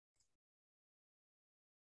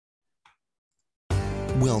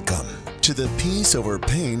Welcome to the Peace Over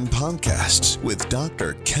Pain podcast with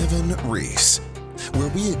Dr. Kevin Reese, where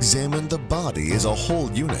we examine the body as a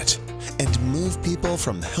whole unit and move people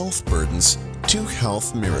from health burdens to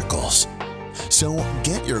health miracles. So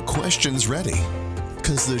get your questions ready,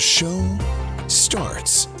 because the show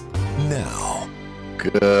starts now.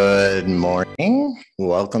 Good morning.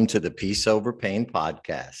 Welcome to the Peace Over Pain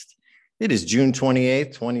podcast. It is June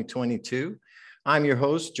 28th, 2022. I'm your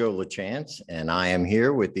host, Joe LaChance, and I am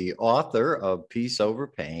here with the author of Peace Over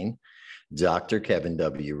Pain, Dr. Kevin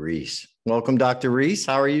W. Reese. Welcome, Dr. Reese.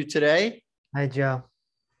 How are you today? Hi, Joe.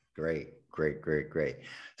 Great.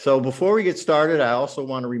 So before we get started, I also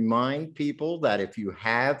want to remind people that if you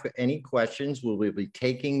have any questions, we will be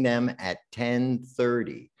taking them at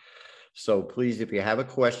 10:30. So please, if you have a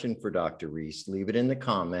question for Dr. Reese, leave it in the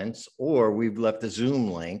comments, or we've left the Zoom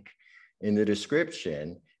link in the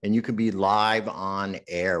description, and you can be live on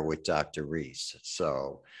air with Dr. Reese.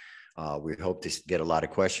 So we hope to get a lot of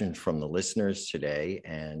questions from the listeners today,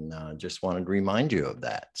 and just wanted to remind you of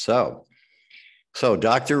that. So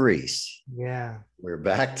Dr. Reese. Yeah. We're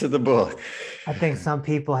back to the book. I think some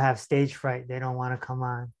people have stage fright. They don't want to come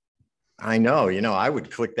on. I know, I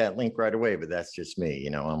would click that link right away, but that's just me.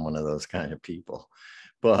 I'm one of those kind of people.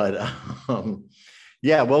 But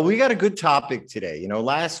yeah, well, we got a good topic today.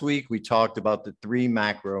 Last week we talked about the 3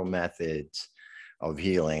 macro methods of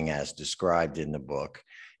healing as described in the book.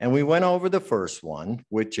 And we went over the first one,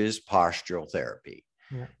 which is postural therapy.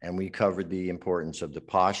 Yeah. And we covered the importance of the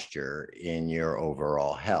posture in your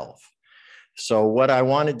overall health. So what I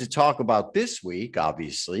wanted to talk about this week,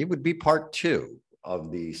 obviously, would be part 2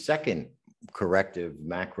 of the second corrective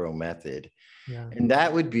macro method. Yeah. And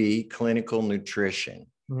that would be clinical nutrition.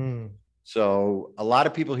 So a lot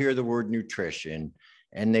of people hear the word nutrition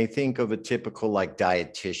and they think of a typical like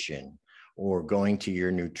dietitian or going to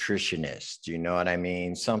your nutritionist. You know what I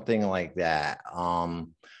mean? Something like that.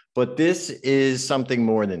 But this is something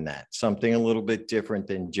more than that, something a little bit different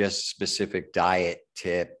than just specific diet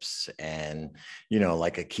tips and,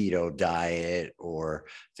 like a keto diet or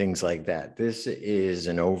things like that. This is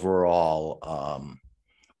an overall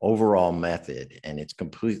method, and it's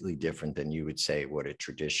completely different than you would say what a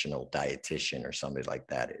traditional dietitian or somebody like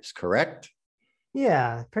that is, correct?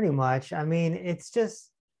 Yeah, pretty much. I mean,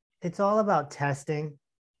 it's all about testing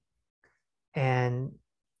and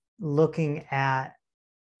looking at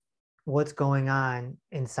what's going on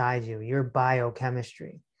inside you, your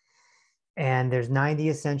biochemistry. And there's 90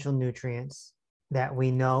 essential nutrients that we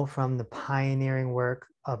know from the pioneering work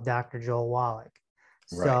of Dr. Joel Wallach.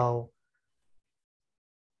 Right. So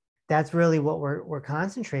that's really what we're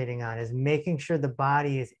concentrating on, is making sure the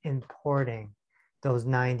body is importing those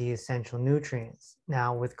 90 essential nutrients.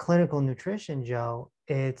 Now, with clinical nutrition, Joe,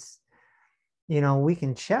 it's, we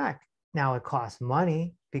can check. Now, it costs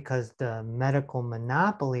money because the medical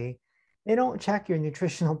monopoly, they don't check your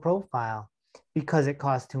nutritional profile because it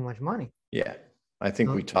costs too much money. Yeah, I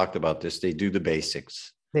think we talked about this. They do the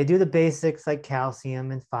basics. They do the basics like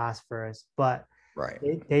calcium and phosphorus, but right.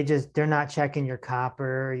 They're not checking your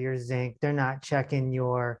copper or your zinc. They're not checking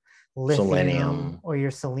your lithium selenium or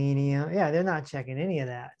your selenium. Yeah, they're not checking any of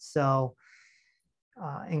that. So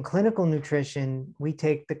in clinical nutrition, we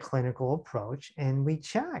take the clinical approach and we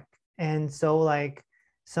check. And so like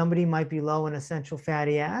somebody might be low in essential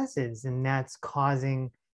fatty acids, and that's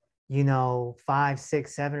causing, 5,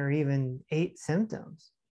 6, 7, or even 8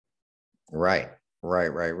 symptoms. Right.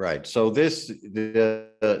 So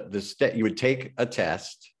you would take a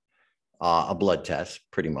test, a blood test,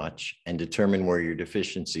 pretty much, and determine where your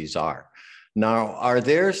deficiencies are. Now, are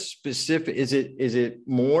there specific? Is it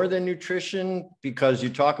more than nutrition? Because you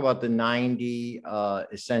talk about the 90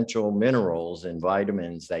 essential minerals and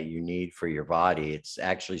vitamins that you need for your body. It's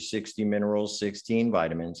actually 60 minerals, 16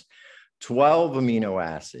 vitamins, 12 amino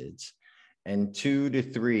acids, and 2 to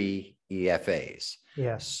 3 EFAs.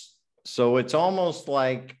 Yes. So it's almost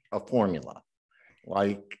like a formula.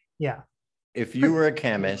 Like, yeah, if you were a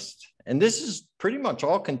chemist, and this is pretty much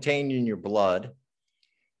all contained in your blood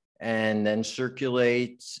and then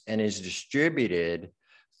circulates and is distributed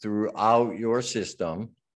throughout your system,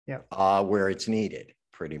 where it's needed,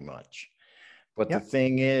 pretty much. But the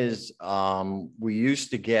thing is, we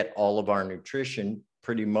used to get all of our nutrition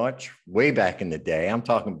pretty much way back in the day. I'm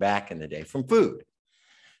talking back in the day, from food.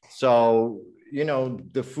 So,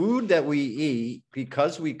 the food that we eat,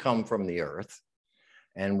 because we come from the earth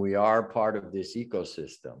and we are part of this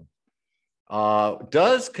ecosystem,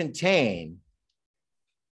 does contain,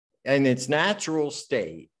 in its natural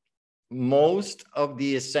state, most of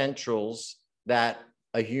the essentials that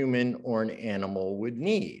a human or an animal would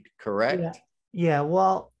need, correct? Yeah.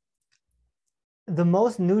 Well, the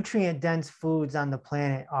most nutrient dense foods on the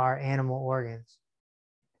planet are animal organs.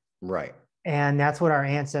 Right. And that's what our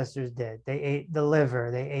ancestors did. They ate the liver,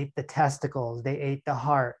 they ate the testicles, they ate the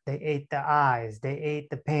heart, they ate the eyes, they ate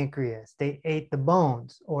the pancreas, they ate the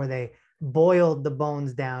bones, or they boiled the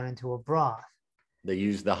bones down into a broth. They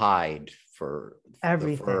use the hide for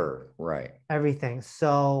Everything. the fur. Right. Everything.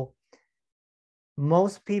 So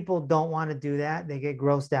most people don't want to do that. They get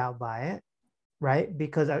grossed out by it, right?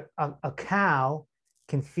 Because a cow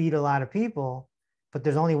can feed a lot of people, but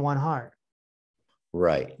there's only one heart.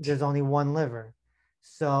 Right. There's only one liver.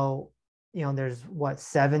 So, there's what,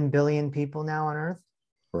 7 billion people now on Earth?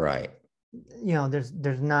 Right.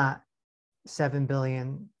 There's not 7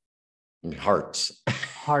 billion Hearts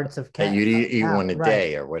of that you'd eat one a right.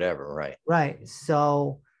 day or whatever. Right. Right.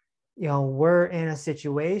 So, we're in a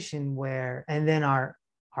situation where, and then our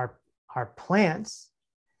plants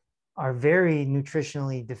are very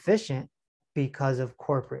nutritionally deficient because of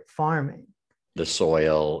corporate farming. The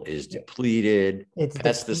soil is depleted. It's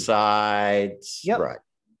pesticides. Yep. Right.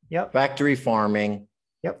 Yep. Factory farming.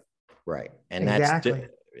 Yep. Right. And exactly.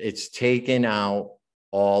 It's taken out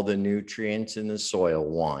all the nutrients in the soil,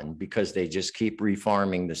 one, because they just keep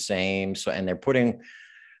refarming the same. So, and they're putting,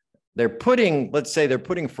 let's say they're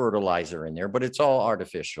putting fertilizer in there, but it's all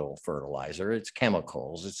artificial fertilizer. It's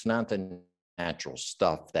chemicals. It's not the natural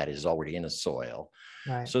stuff that is already in the soil.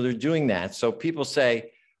 Right. So they're doing that. So people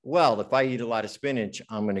say, well, if I eat a lot of spinach,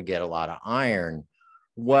 I'm going to get a lot of iron.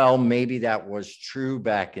 Well, maybe that was true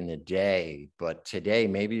back in the day, but today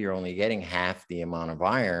maybe you're only getting half the amount of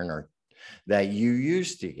iron or that you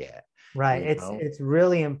used to get. Right. It's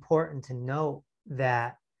really important to note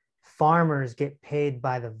that farmers get paid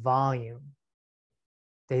by the volume.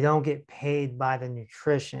 They don't get paid by the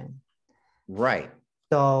nutrition. Right.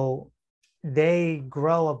 So they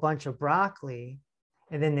grow a bunch of broccoli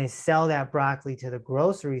and then they sell that broccoli to the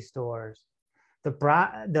grocery stores.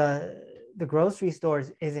 The grocery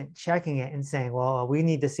stores isn't checking it and saying, well, we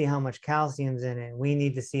need to see how much calcium's in it. We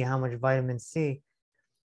need to see how much vitamin C.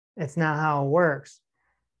 It's not how it works.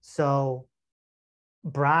 So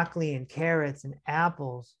broccoli and carrots and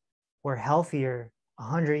apples were healthier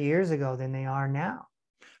 100 years ago than they are now.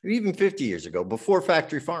 Even 50 years ago, before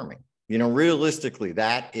factory farming. Realistically,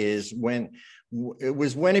 that is when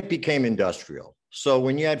it became industrial. So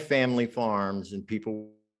when you had family farms and people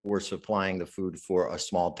were supplying the food for a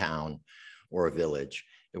small town or a village,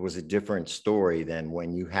 it was a different story than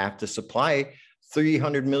when you have to supply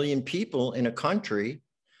 300 million people in a country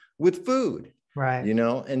with food. Right.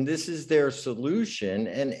 And this is their solution.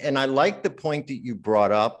 And I like the point that you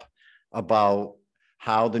brought up about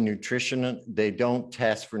how the nutrition, they don't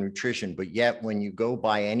test for nutrition, but yet when you go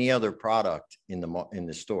buy any other product in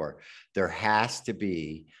the store, there has to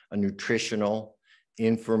be a nutritional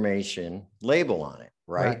information label on it,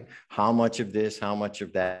 right? How much of this, how much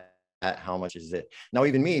of that, how much is it? Now,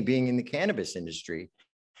 even me being in the cannabis industry,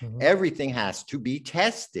 everything has to be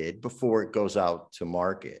tested before it goes out to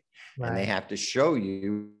market. Right. And they have to show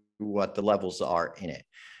you what the levels are in it.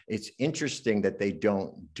 It's interesting that they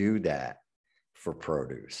don't do that for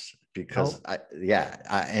produce because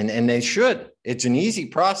and they should. It's an easy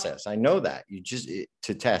process. I know that. You just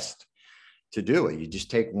to do it. You just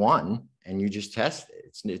take one and you just test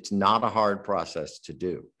it. It's not a hard process to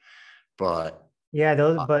do. But yeah,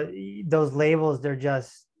 those labels, they're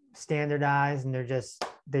just standardized and they just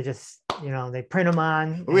they print them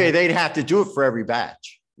on. They'd have to do it for every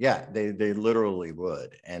batch. Yeah, they literally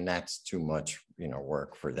would. And that's too much,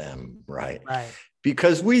 work for them. Right.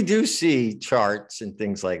 Because we do see charts and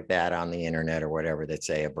things like that on the internet or whatever that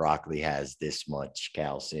say a broccoli has this much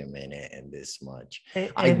calcium in it and this much.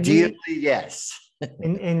 Ideally, yes.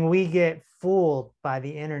 and we get fooled by the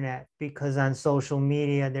internet because on social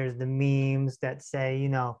media, there's the memes that say,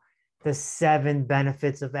 the 7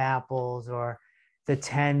 benefits of apples or the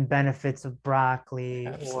 10 benefits of broccoli.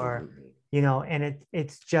 Absolutely. Or, and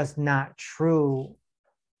it's just not true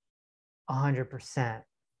 100%.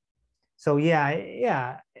 So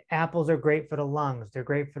yeah, apples are great for the lungs. They're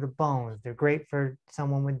great for the bones. They're great for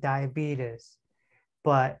someone with diabetes.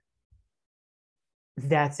 But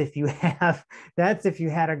that's if you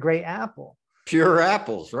had a great apple. Pure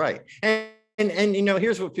apples, right. And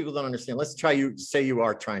here's what people don't understand. Let's say you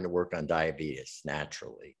are trying to work on diabetes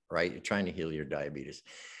naturally, right? You're trying to heal your diabetes.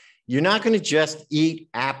 You're not going to just eat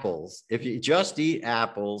apples. If you just eat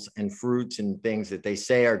apples and fruits and things that they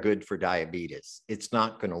say are good for diabetes, it's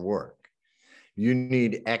not going to work. You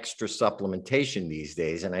need extra supplementation these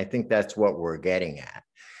days. And I think that's what we're getting at.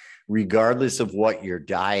 Regardless of what your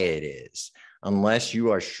diet is, unless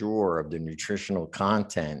you are sure of the nutritional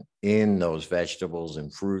content in those vegetables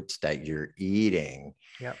and fruits that you're eating,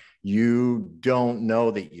 Yep. you don't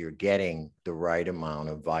know that you're getting the right amount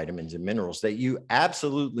of vitamins and minerals that you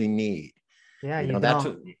absolutely need. Yeah, You you know, that's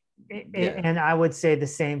don't. what, yeah, And I would say the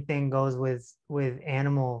same thing goes with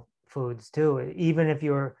animal foods too. Even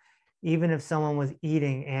if someone was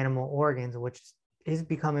eating animal organs, which is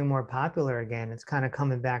becoming more popular again, it's kind of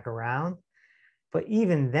coming back around. But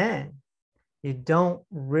even then, you don't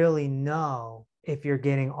really know if you're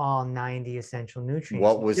getting all 90 essential nutrients.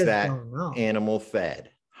 what You was just that don't know. animal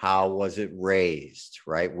fed? How was it raised?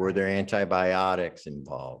 Right? Were there antibiotics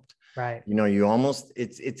involved? Right. You know, you almost,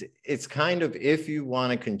 it's kind of, if you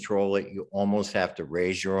want to control it, you almost have to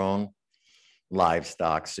raise your own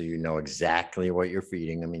livestock so you know exactly what you're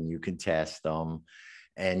feeding them and you can test them,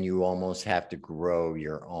 and you almost have to grow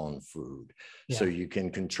your own food so Yeah. you can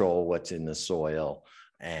control what's in the soil,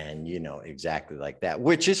 and you know, exactly like that,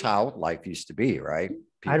 which is how life used to be, right? I'd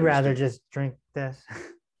People used rather to, just drink this.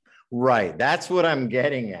 right, that's what I'm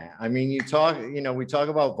getting at. I mean, you talk, you know, we talk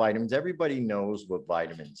about vitamins, everybody knows what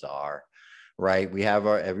vitamins are, right? We have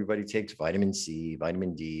our, everybody takes vitamin C,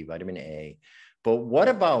 vitamin D, vitamin A. But what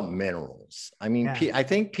about minerals? I mean, Yeah. I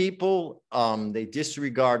think people, they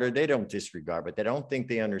disregard, or they don't disregard, but they don't think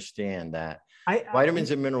they understand that I, vitamins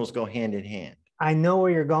and minerals go hand in hand. I know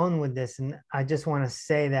where you're going with this, and I just want to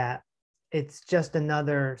say that it's just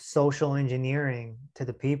another social engineering to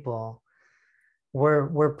the people.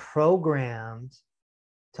 We're programmed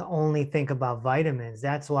to only think about vitamins.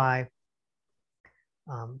 That's why,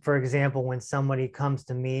 for example, when somebody comes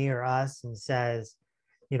to me or us and says,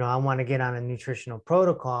 you know, I want to get on a nutritional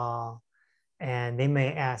protocol, and they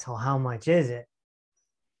may ask, well, how much is it?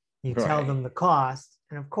 You tell Right. them the cost,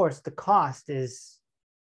 and of course, the cost is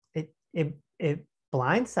it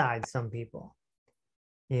blindsides some people,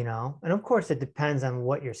 you know, and of course, it depends on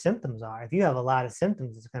what your symptoms are. If you have a lot of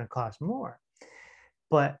symptoms, it's going to cost more.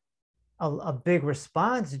 But a big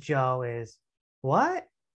response, Joe, is what,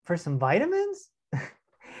 for some vitamins? And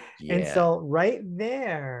Yeah. so, right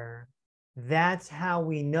there, that's how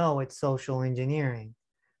we know it's social engineering,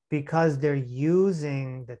 because they're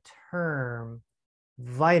using the term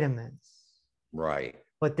vitamins, Right.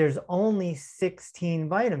 but there's only 16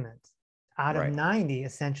 vitamins out of Right. 90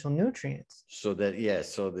 essential nutrients. So that, yeah,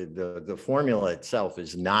 so the formula itself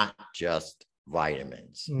is not just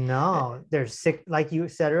vitamins. No, there's six, like you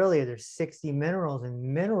said earlier, there's 60 minerals, and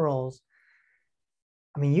minerals,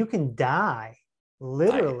 I mean, you can die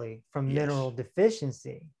literally from Yes. mineral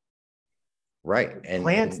deficiency. Right.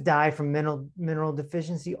 Plants And die from mineral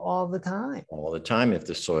deficiency all the time, all the time if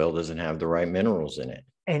the soil doesn't have the right minerals in it.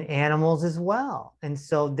 and animals as well. And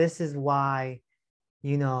so this is why,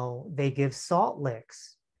 you know, they give salt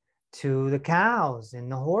licks to the cows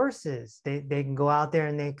and the horses. They can go out there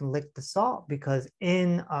and they can lick the salt, because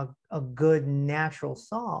in a good natural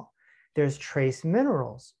salt, there's trace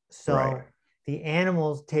minerals. So Right. the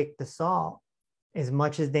animals take the salt as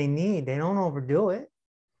much as they need. They don't overdo it,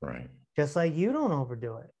 Right. just like you don't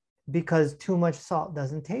overdo it, because too much salt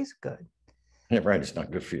doesn't taste good. Yeah, right. It's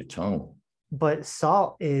not good for your tongue. But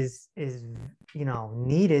salt is you know,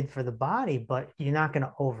 needed for the body, but you're not going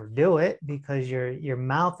to overdo it, because your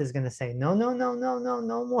mouth is going to say no, no, no, no, no,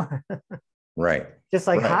 no more. Right. Just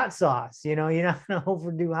like Right. hot sauce, you know, you're not going to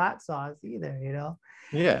overdo hot sauce either, you know.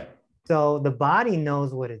 Yeah. So the body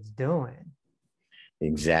knows what it's doing.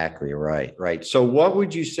 Exactly. Right. Right. So what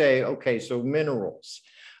would you say? Okay. So minerals.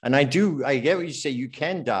 And I get what you say. You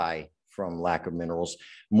can die from lack of minerals.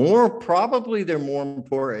 Probably they're more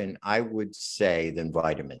important, I would say, than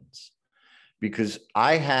vitamins, because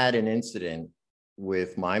I had an incident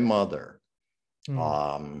with my mother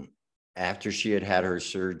after she had had her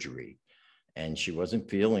surgery, and she wasn't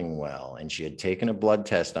feeling well, and she had taken a blood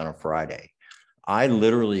test on a Friday. I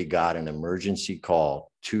literally got an emergency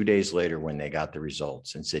call 2 days later when they got the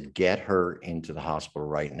results and said, get her into the hospital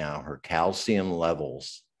right now. Her calcium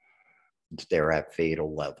levels, they're at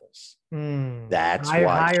fatal levels. That's why.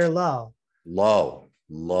 High or low? Low,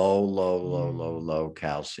 low, low, low, low, low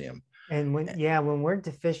calcium. And when we're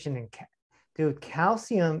deficient in dude,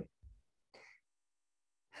 calcium,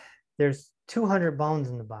 there's 200 bones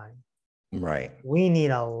in the body. Right. We need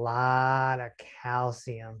a lot of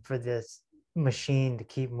calcium for this machine to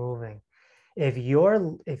keep moving. If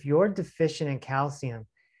you're deficient in calcium,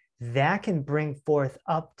 that can bring forth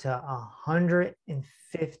up to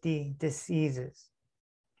 150 diseases.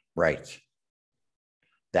 Right.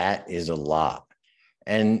 That is a lot.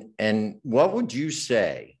 And what would you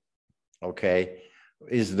say, okay,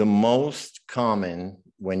 is the most common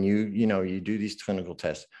when you do these clinical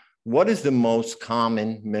tests? what is the most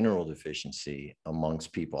common mineral deficiency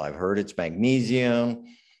amongst people? I've heard it's magnesium,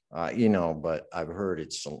 but I've heard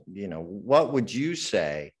it's, what would you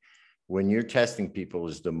say when you're testing people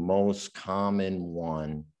is the most common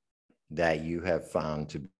one that you have found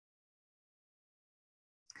to be?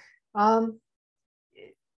 I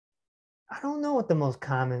don't know what the most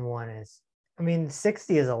common one is. I mean,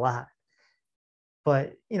 60 is a lot,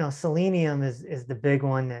 but selenium is the big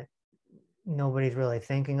one that nobody's really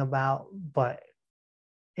thinking about, but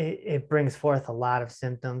it brings forth a lot of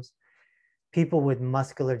symptoms. People with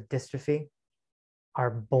muscular dystrophy are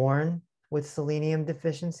born with selenium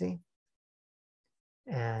deficiency.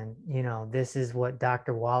 And, this is what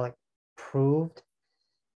Dr. Wallach proved.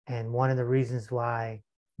 And one of the reasons why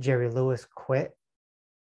Jerry Lewis quit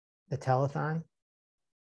the telethon.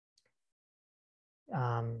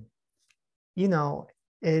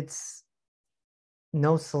 It's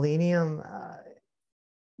no selenium,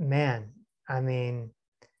 man. I mean,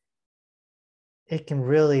 it can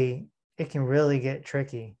really get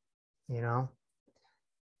tricky,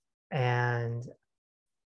 and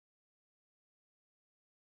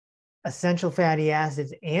essential fatty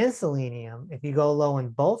acids and selenium, if you go low in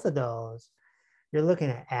both of those, you're looking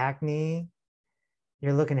at acne,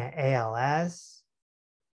 you're looking at ALS,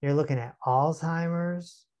 you're looking at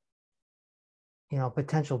Alzheimer's,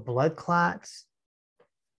 potential blood clots.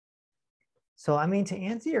 So, I mean, to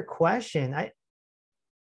answer your question,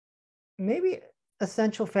 maybe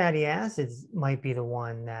essential fatty acids might be the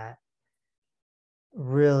one that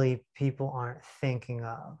really people aren't thinking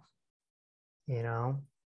of,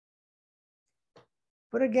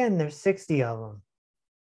 But again, there's 60 of them,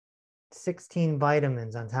 16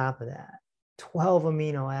 vitamins on top of that, 12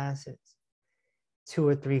 amino acids, 2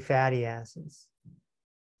 or 3 fatty acids.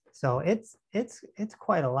 So it's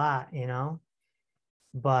quite a lot,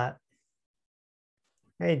 But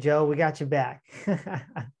hey, Joe, we got you back.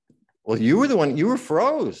 Well, you were the one, you were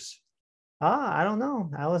froze. I don't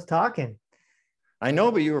know. I was talking. I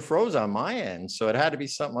know, but you were froze on my end. So it had to be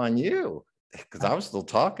something on you because I was still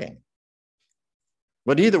talking.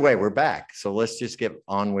 But either way, we're back. So let's just get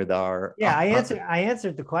on with our. Yeah, I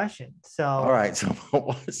answered the question. So all right. So what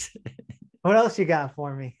was it? What else you got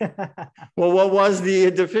for me? Well, what was the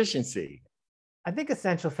deficiency? I think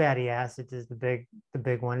essential fatty acids is the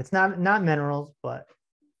big one. It's not minerals, but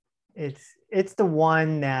it's the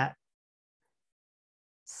one that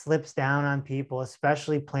slips down on people,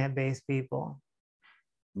 especially plant-based people.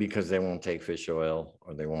 Because they won't take fish oil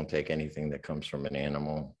or they won't take anything that comes from an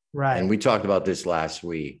animal. Right. And we talked about this last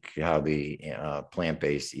week, how the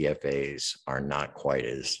plant-based EFAs are not quite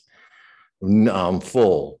as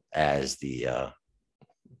full as the,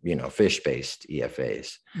 fish-based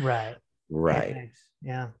EFAs. Right. Right.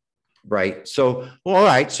 Yeah. Right. So, well, all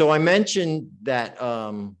right. So I mentioned that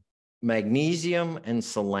magnesium and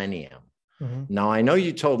selenium. Mm-hmm. Now, I know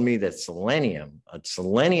you told me that a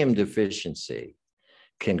selenium deficiency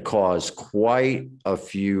can cause quite a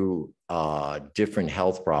few different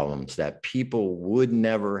health problems that people would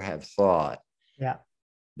never have thought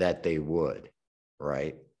that they would,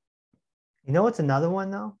 right? You know what's another one,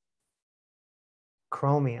 though?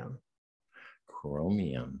 Chromium.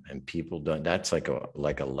 And people don't, that's like a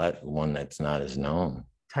one that's not as known.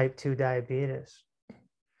 Type 2 diabetes.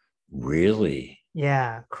 Really?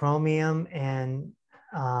 Yeah, chromium and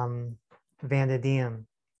vanadium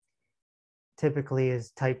typically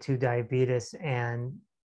is type 2 diabetes, and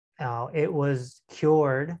it was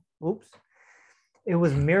cured. It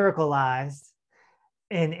was miracleized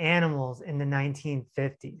in animals in the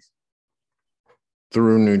 1950s.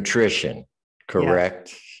 Through nutrition, correct?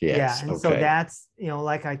 Yes. Yes. Yeah, and okay. so that's,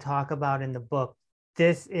 like I talk about in the book,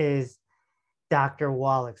 this is Dr.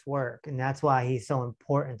 Wallach's work, and that's why he's so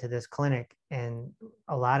important to this clinic and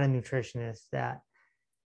a lot of nutritionists, that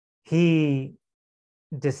he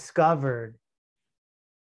discovered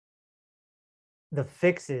the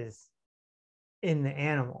fixes in the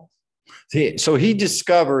animals. So he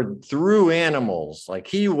discovered through animals, like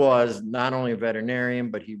he was not only a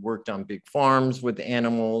veterinarian, but he worked on big farms with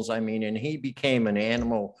animals. I mean, and he became an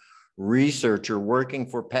animal researcher working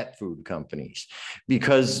for pet food companies,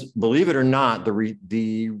 because believe it or not,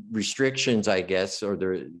 the restrictions, I guess, or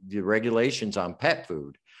the regulations on pet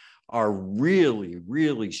food are really,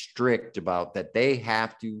 really strict about that. They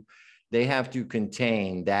have to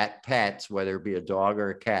contain that pet's, whether it be a dog or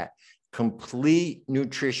a cat, complete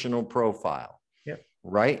nutritional profile. Yep.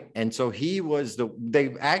 Right. And so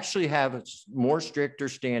they actually have more stricter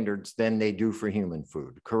standards than they do for human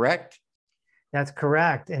food. Correct? That's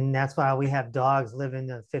correct. And that's why we have dogs living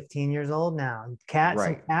to 15 years old now. Cats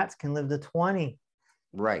right. and cats can live to 20.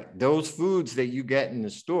 Right. Those foods that you get in the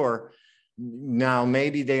store, now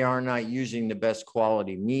maybe they are not using the best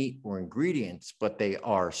quality meat or ingredients, but they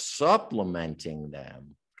are supplementing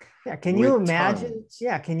them Yeah, can you with imagine? tons.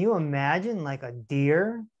 Yeah, can you imagine like a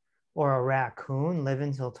deer or a raccoon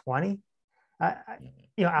living till 20? Out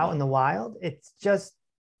in No. the wild, it's just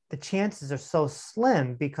the chances are so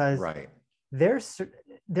slim because Right. they're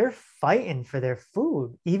they're fighting for their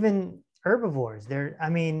food. Even herbivores, they're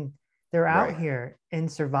out Right. here in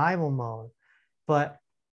survival mode. But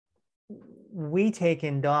we take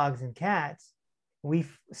in dogs and cats, we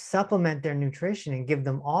supplement their nutrition and give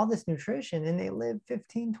them all this nutrition, and they live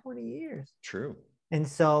 15, 20 years. True. And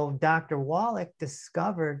so Dr. Wallach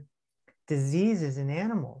discovered diseases in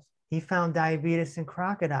animals. He found diabetes in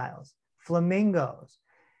crocodiles, flamingos,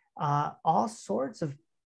 all sorts of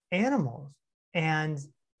animals. And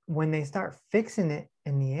when they start fixing it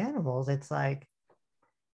in the animals, it's like,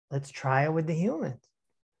 let's try it with the humans.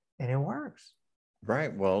 And it works.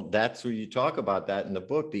 Right. Well, that's what you talk about that in the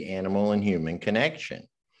book, the animal and human connection.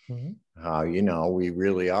 Mm-hmm. How, we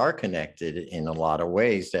really are connected in a lot of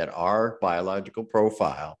ways, that our biological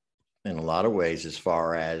profile, in a lot of ways, as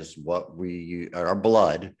far as what our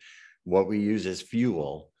blood, what we use as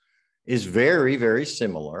fuel, is very, very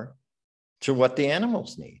similar to what the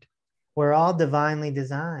animals need. We're all divinely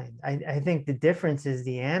designed. I think the difference is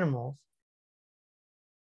the animals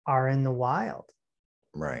are in the wild.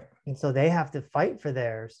 Right. And so they have to fight for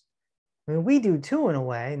theirs. I mean, we do too, in a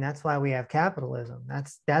way, and that's why we have capitalism.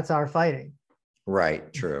 That's our fighting.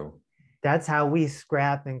 Right. True. That's how we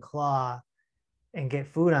scrap and claw and get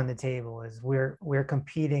food on the table, is we're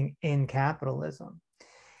competing in capitalism.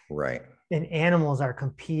 Right. And animals are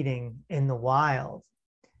competing in the wild.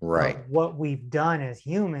 Right. But what we've done as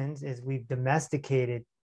humans is we've domesticated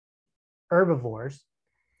herbivores,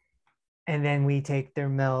 and then we take their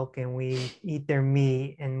milk and we eat their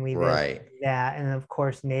meat and we Right. that. And of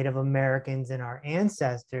course, Native Americans and our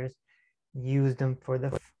ancestors used them for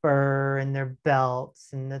the fur and their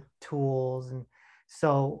belts and the tools. And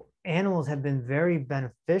so animals have been very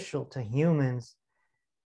beneficial to humans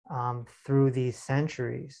through these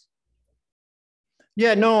centuries.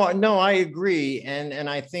 Yeah, no, I agree. And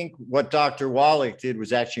I think what Dr. Wallach did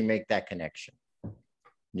was actually make that connection.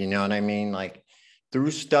 You know what I mean? Like,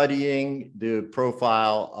 through studying the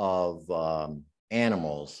profile of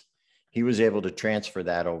animals, he was able to transfer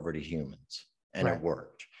that over to humans, and Right. it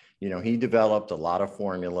worked. He developed a lot of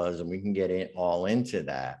formulas, and we can get all into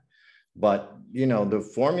that. But, the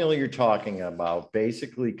formula you're talking about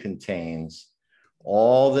basically contains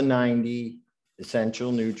all the 90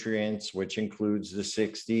 essential nutrients, which includes the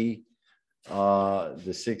 60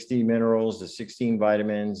 minerals, the 16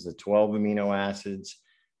 vitamins, the 12 amino acids,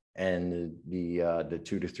 and the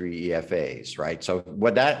 2 to 3 EFAs, right? So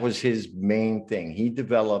that was his main thing. He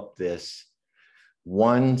developed this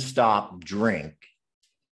one-stop drink.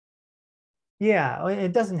 Yeah,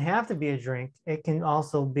 it doesn't have to be a drink. It can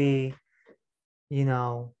also be,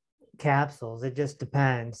 capsules. It just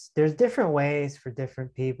depends. There's different ways for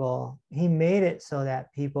different people. He made it so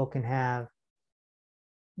that people can have,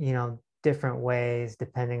 different ways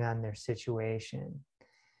depending on their situation.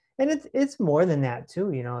 And it's more than that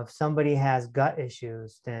too. If somebody has gut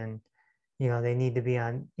issues, then, they need to be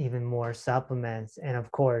on even more supplements. And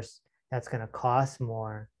of course, that's going to cost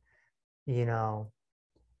more.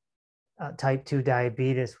 Type 2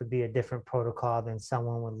 diabetes would be a different protocol than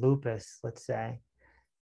someone with lupus, let's say.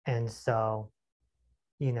 And so,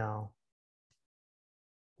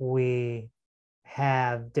 we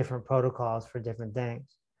have different protocols for different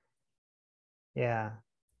things. Yeah.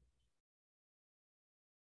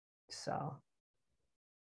 So,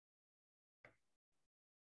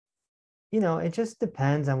 it just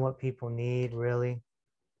depends on what people need, really.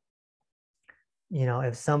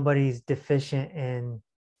 If somebody's deficient in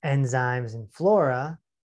enzymes and flora,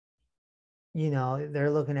 they're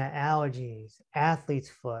looking at allergies, athlete's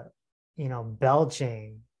foot,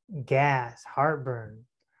 belching, gas, heartburn,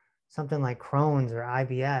 something like Crohn's or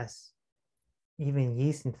IBS, even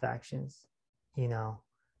yeast infections.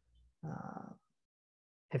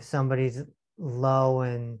 If somebody's low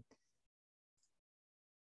in,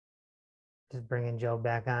 just bringing Joe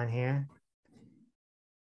back on here.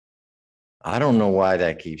 I don't know why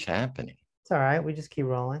that keeps happening. It's all right. We just keep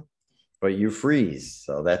rolling. But you freeze.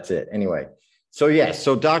 So that's it. Anyway. So yes,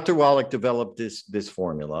 so Dr. Wallach developed this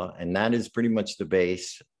formula, and that is pretty much the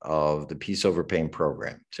base of the Peace Over Pain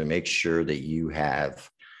program, to make sure that you have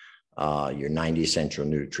your 90 essential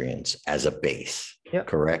nutrients as a base. Yep.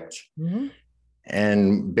 Correct? Mm-hmm.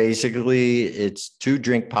 And basically, it's 2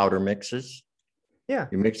 drink powder mixes. Yeah.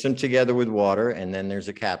 You mix them together with water, and then there's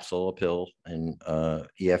a capsule, a pill, and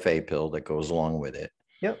EFA pill that goes along with it.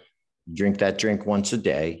 Yep. Drink that drink once a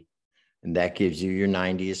day, and that gives you your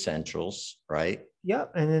 90 essentials, right?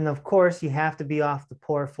 Yep. And then of course you have to be off the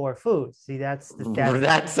poor four foods. See, that's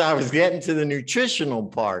I was getting to the nutritional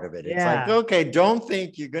part of it. It's like, yeah. okay, don't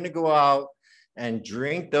think you're going to go out and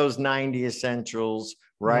drink those 90 essentials,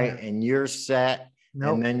 right? Yeah. And you're set.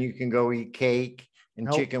 Nope. And then you can go eat cake and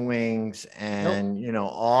Nope. chicken wings and, Nope. you know,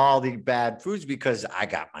 all the bad foods because I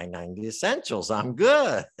got my 90 essentials. I'm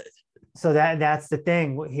good. So that's the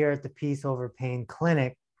thing here at the Peace Over Pain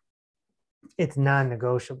Clinic. It's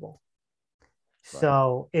non-negotiable. Right.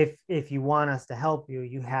 So if you want us to help you,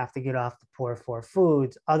 you have to get off the poor four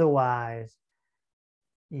foods. Otherwise,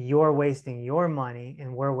 you're wasting your money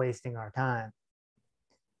and we're wasting our time.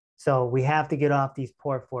 So we have to get off these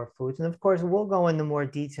poor four foods. And of course, we'll go into more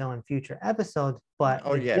detail in future episodes. But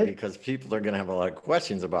Oh, yeah, because people are going to have a lot of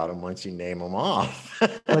questions about them once you name them off.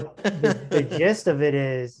 but the gist of it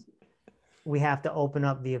is we have to open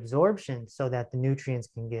up the absorption so that the nutrients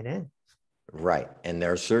can get in. Right. And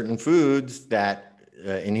there are certain foods that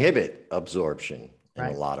inhibit absorption in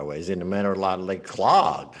a lot of ways. In a matter of a lot of like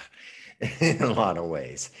clog in a lot of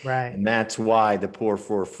ways. Right. And that's why the poor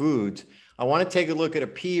four foods. I want to take a look at a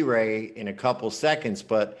P-ray in a couple seconds,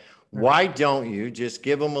 but why don't you just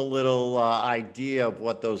give them a little idea of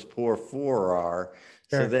what those poor four are,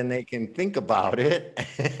 so then they can think about it.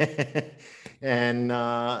 And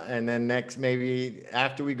then next, maybe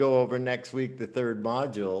after we go over next week, the third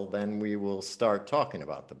module, then we will start talking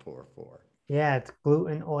about the poor four. Yeah, it's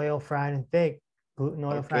gluten, oil, fried, and fake. Gluten,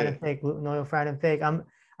 oil, fried, and fake. Gluten, oil, fried, and fake.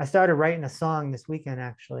 I started writing a song this weekend,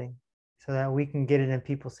 actually, so that we can get it in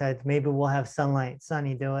people's heads. Maybe we'll have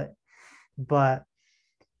Sunny do it. But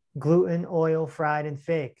gluten, oil, fried, and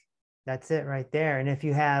fake. That's it right there. And if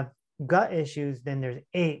you have gut issues, then there's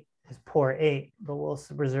 8. There's poor 8, but we'll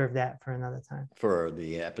reserve that for another time. For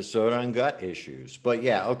the episode on gut issues. But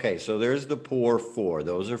yeah, okay, so there's the poor 4.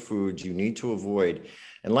 Those are foods you need to avoid.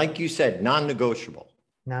 And like you said, non-negotiable.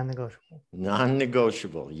 Non-negotiable.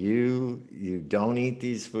 Non-negotiable. You don't eat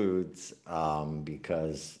these foods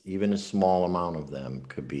because even a small amount of them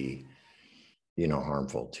could be,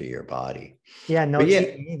 harmful to your body. Yeah, no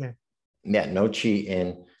cheating either. Yeah, no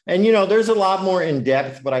cheating. And, there's a lot more in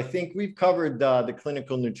depth, but I think we've covered the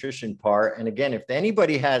clinical nutrition part. And again, if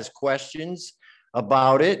anybody has questions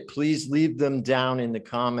about it, please leave them down in the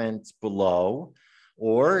comments below.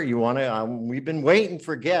 Or you want to, we've been waiting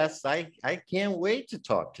for guests. I can't wait to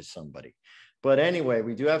talk to somebody. But anyway,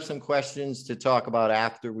 we do have some questions to talk about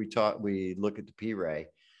after we look at the P-Ray.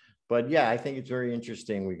 But yeah, I think it's very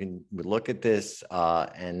interesting. We look at this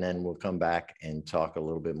and then we'll come back and talk a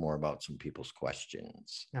little bit more about some people's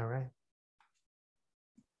questions. All right.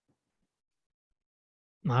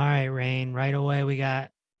 All right, Rain. Right away, we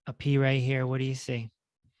got a P-Ray here. What do you see?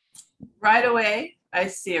 Right away, I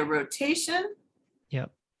see a rotation. Yep.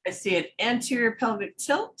 I see an anterior pelvic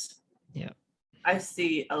tilt. Yep. I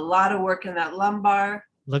see a lot of work in that lumbar.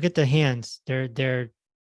 Look at the hands. They're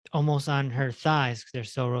almost on her thighs because they're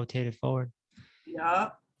so rotated forward. Yeah.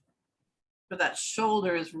 But that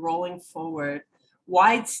shoulder is rolling forward.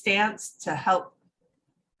 Wide stance to help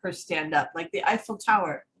her stand up, like the Eiffel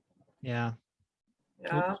Tower. Yeah.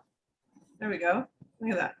 Yeah. Oops. There we go.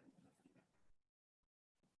 Look at that.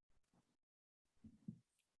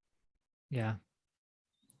 Yeah.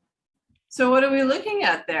 So what are we looking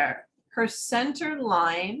at there? Her center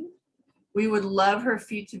line. We would love her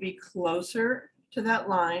feet to be closer to that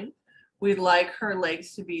line. We'd like her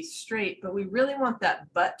legs to be straight, but we really want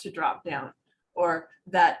that butt to drop down or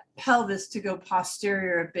that pelvis to go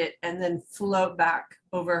posterior a bit and then float back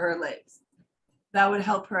over her legs. That would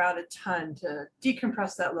help her out a ton to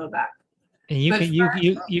decompress that low back. And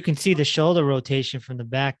you can see the shoulder rotation from the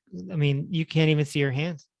back. I mean, you can't even see her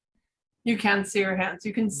hands. You can see her hands.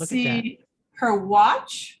 You can see her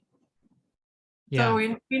watch. Yeah. So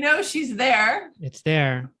we know she's there. It's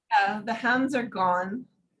there. Yeah, the hands are gone.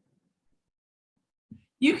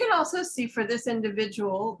 You can also see for this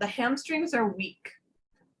individual, the hamstrings are weak,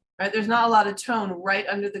 right? There's not a lot of tone right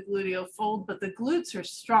under the gluteal fold, but the glutes are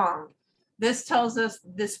strong. This tells us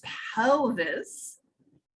this pelvis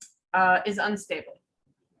is unstable.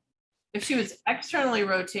 If she was externally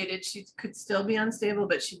rotated, she could still be unstable,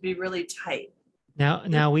 but she'd be really tight.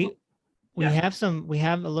 Now we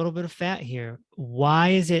have a little bit of fat here. Why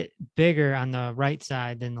is it bigger on the right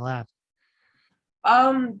side than the left?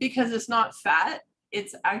 Because it's not fat.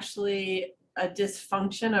 It's actually a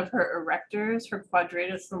dysfunction of her erectors, her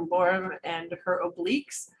quadratus lumborum, and her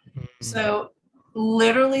obliques. So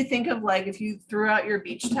Literally think of like if you threw out your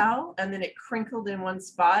beach towel and then it crinkled in one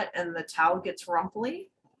spot and the towel gets rumply.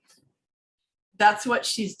 That's what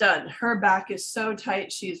she's done. Her back is so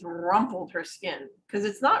tight, she's rumpled her skin because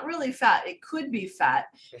it's not really fat. It could be fat,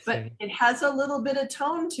 but it has a little bit of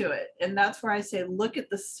tone to it. And that's where I say, look at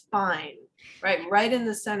the spine, right in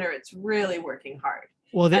the center. It's really working hard.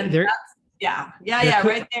 Well, there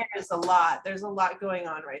right there is a lot. There's a lot going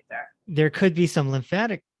on right there. There could be some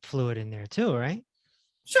lymphatic fluid in there too, right?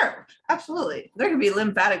 Sure, absolutely. There could be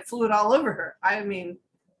lymphatic fluid all over her. I mean,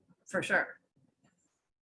 for sure.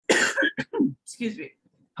 Excuse me.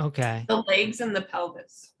 Okay. The legs and the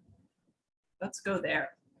pelvis. Let's go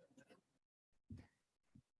there.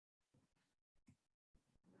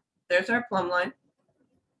 There's our plumb line.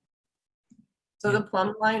 So the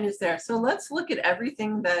plumb line is there. So let's look at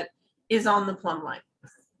everything that is on the plumb line.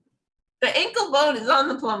 The ankle bone is on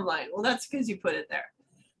the plumb line. Well, that's because you put it there.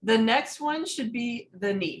 The next one should be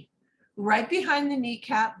the knee, right behind the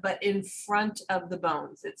kneecap, but in front of the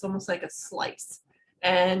bones. It's almost like a slice.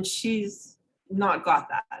 And she's not got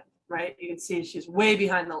that, right? You can see she's way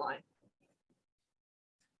behind the line.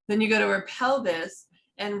 Then you go to her pelvis,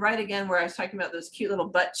 and right again, where I was talking about those cute little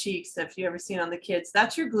butt cheeks, if you ever seen on the kids,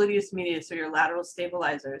 that's your gluteus medius or your lateral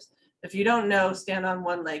stabilizers. If you don't know, stand on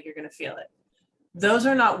one leg, you're going to feel it. Those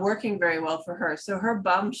are not working very well for her. So her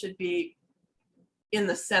bum should be in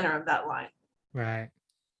the center of that line. Right.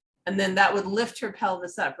 And then that would lift her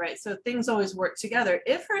pelvis up, right? So things always work together.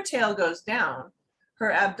 If her tail goes down,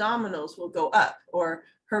 her abdominals will go up or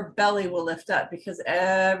her belly will lift up because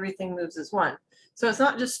everything moves as one. So it's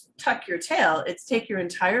not just tuck your tail, it's take your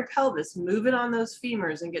entire pelvis, move it on those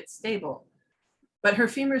femurs and get stable. But her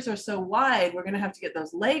femurs are so wide, we're going to have to get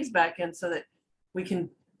those legs back in so that we can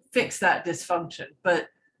fix that dysfunction. But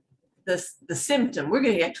the symptom, we're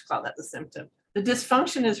going to actually call that the symptom. The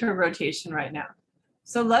dysfunction is her rotation right now.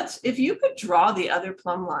 So if you could draw the other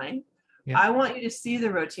plumb line, I want you to see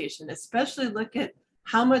the rotation, especially look at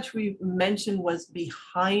how much we mentioned was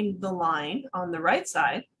behind the line on the right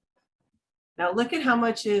side. Now look at how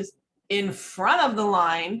much is in front of the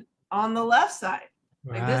line on the left side.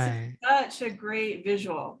 Like this is such a great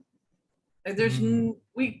visual. Like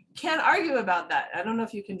we can't argue about that. I don't know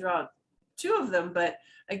if you can draw two of them, but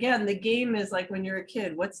again, the game is like when you're a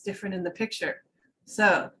kid, what's different in the picture?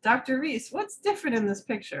 So Dr. Reese, what's different in this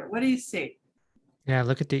picture? What do you see? Yeah,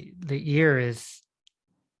 look at the ear is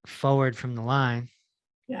forward from the line.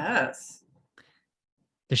 Yes.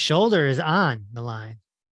 The shoulder is on the line.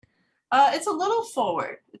 It's a little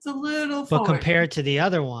forward. It's a little forward. But compared to the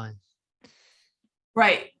other one.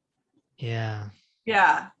 Right. Yeah.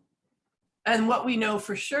 Yeah. And what we know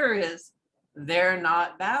for sure is they're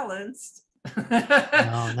not balanced. No,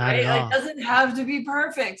 not at all. It doesn't have to be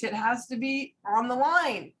perfect. It has to be on the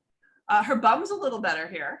line. Her bum's a little better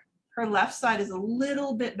here. Her left side is a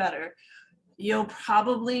little bit better. You'll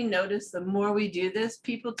probably notice the more we do this,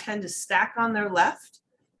 people tend to stack on their left,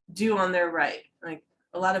 do on their right. Like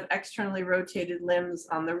a lot of externally rotated limbs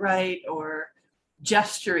on the right, or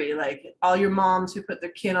gestury, like all your moms who put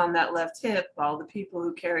their kid on that left hip, all the people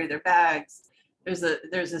who carry their bags. There's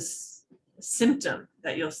a symptom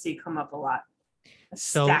that you'll see come up a lot. A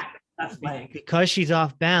stacked left leg. Because she's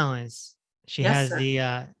off balance, she has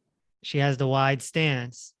the wide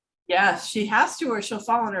stance. Yes, she has to, or she'll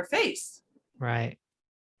fall on her face. Right.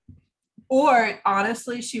 Or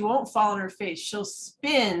honestly, she won't fall on her face. She'll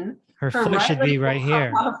spin. Her foot should be right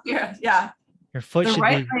here. Yeah. Her foot should be. The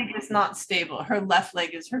right leg is not stable. Her left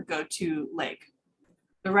leg is her go-to leg.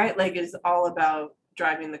 The right leg is all about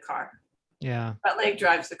driving the car. Yeah. That leg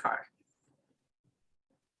drives the car.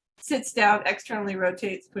 Sits down, externally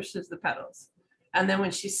rotates, pushes the pedals. And then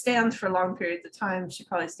when she stands for long periods of time, she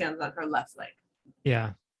probably stands on her left leg.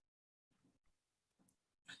 Yeah.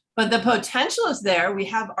 But the potential is there. We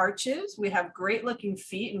have arches. We have great looking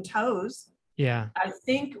feet and toes. Yeah. I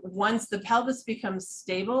think once the pelvis becomes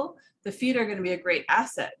stable, the feet are going to be a great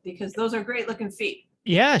asset because those are great looking feet.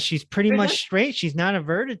 Yeah, she's pretty much straight. She's not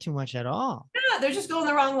inverted too much at all. Yeah, they're just going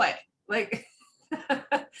the wrong way. Like,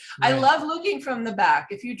 I love looking from the back.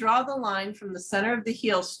 If you draw the line from the center of the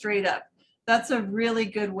heel straight up, that's a really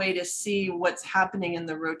good way to see what's happening in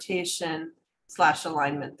the rotation /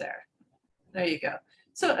 alignment there. There you go.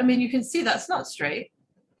 So, I mean, you can see that's not straight.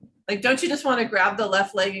 Like, don't you just want to grab the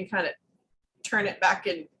left leg and kind of turn it back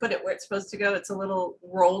and put it where it's supposed to go? It's a little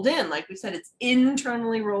rolled in. Like we said, it's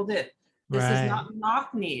internally rolled in. This is not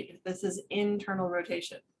knock-kneed. This is internal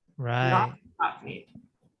rotation. Right. Not knock-kneed.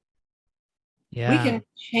 Yeah. We can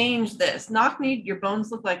change this. Knock-kneed, your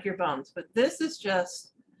bones look like your bones, but this is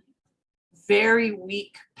just very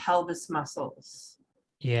weak pelvis muscles.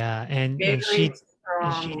 Yeah, and Very she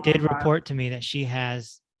strong. did report to me that she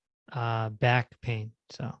has back pain.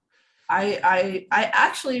 So I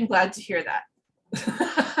actually am glad to hear that.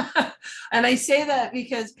 And I say that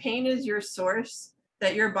because pain is your source,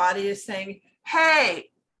 that your body is saying, hey,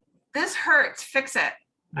 this hurts, fix it.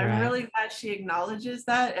 I'm right. really glad she acknowledges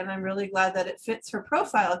that. And I'm really glad that it fits her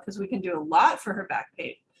profile, because we can do a lot for her back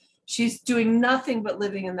pain. She's doing nothing but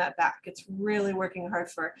living in that back. It's really working hard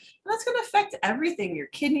for her. And that's going to affect everything. Your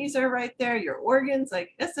kidneys are right there, your organs.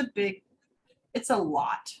 Like, it's a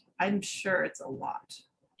lot. I'm sure it's a lot.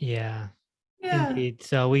 Yeah, Yeah. indeed.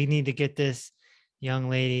 So we need to get this young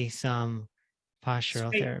lady some postural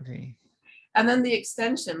Straight. therapy. And then the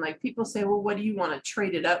extension, like people say, well, what do you want to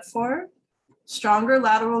trade it up for? Stronger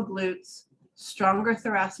lateral glutes, stronger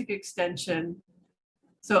thoracic extension.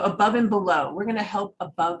 So above and below, we're going to help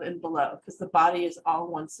above and below, because the body is all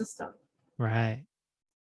one system. Right.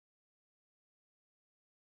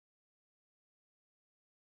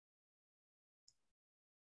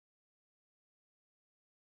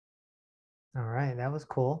 All right. That was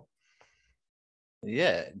cool.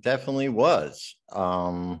 Yeah, it definitely was.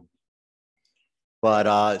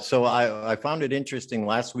 But so I found it interesting.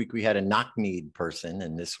 Last week we had a knock-kneed person,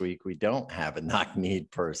 and this week we don't have a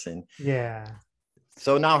knock-kneed person. Yeah.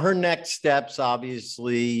 So now her next steps,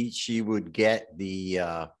 obviously, she would get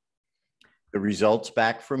the results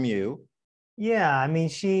back from you. Yeah. I mean,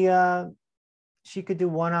 she could do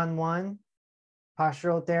one-on-one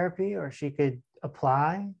postural therapy, or she could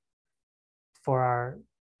apply for our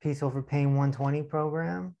Peace Over Pain 120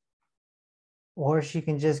 program, or she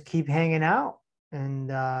can just keep hanging out and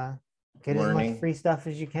get as much free stuff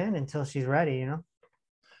as you can until she's ready, you know?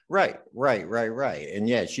 Right. And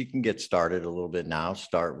yeah, she can get started a little bit now,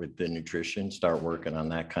 start with the nutrition, start working on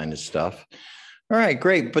that kind of stuff. All right,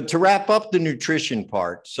 great. But to wrap up the nutrition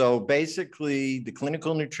part, so basically the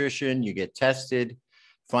clinical nutrition, you get tested,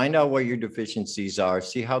 find out what your deficiencies are,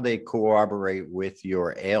 see how they corroborate with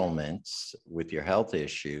your ailments, with your health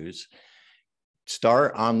issues,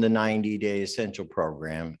 start on the 90-day essential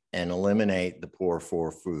program and eliminate the poor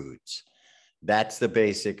four foods. That's the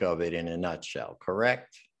basic of it in a nutshell,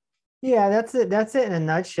 correct? Yeah, that's it. That's it in a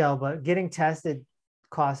nutshell. But getting tested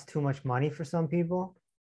costs too much money for some people.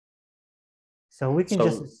 So we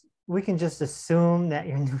can just assume that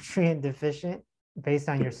you're nutrient deficient based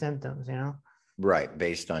on your symptoms, you know? Right,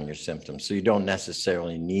 based on your symptoms. So you don't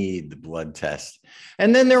necessarily need the blood test.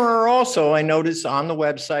 And then there are also, I noticed on the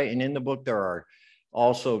website and in the book, there are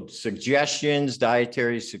also suggestions,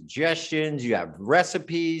 dietary suggestions. You have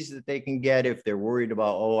recipes that they can get if they're worried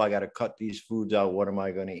about, oh, I got to cut these foods out. What am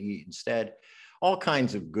I going to eat instead? All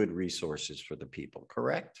kinds of good resources for the people,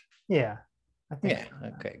 correct? Yeah. I think Yeah.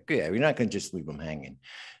 So. Okay, good. We're not going to just leave them hanging.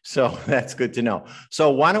 So that's good to know.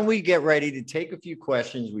 So why don't we get ready to take a few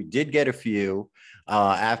questions? We did get a few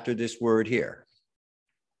after this word here.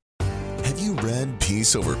 Have you read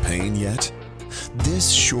Peace Over Pain yet? This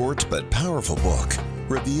short but powerful book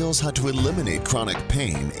reveals how to eliminate chronic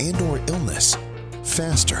pain and/or illness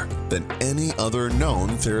faster than any other known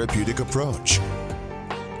therapeutic approach.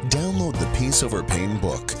 Download the Peace Over Pain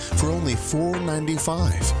book for only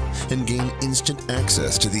 $4.95 and gain instant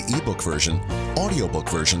access to the ebook version, audiobook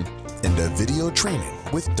version, and a video training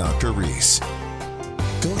with Dr. Reese.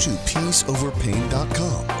 Go to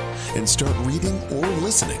peaceoverpain.com and start reading or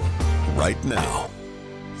listening right now.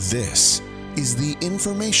 This is the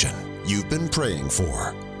information you've been praying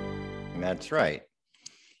for. That's right.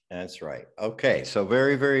 That's right. Okay, so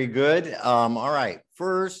very, very good. All right,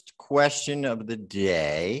 first question of the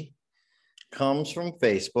day comes from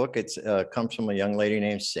Facebook. It comes from a young lady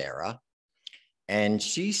named Sarah. And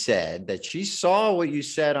she said that she saw what you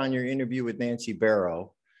said on your interview with Nancy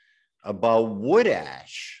Barrow about wood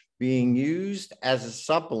ash being used as a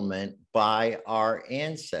supplement by our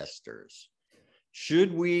ancestors.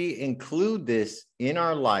 Should we include this in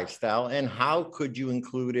our lifestyle, and how could you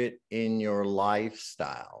include it in your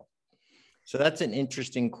lifestyle? So that's an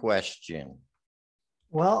interesting question.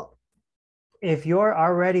 Well, if you're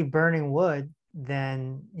already burning wood,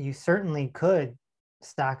 then you certainly could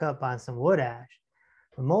stock up on some wood ash.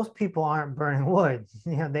 But most people aren't burning wood.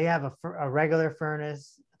 You know, they have a regular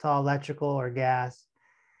furnace, it's all electrical or gas.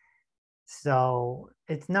 So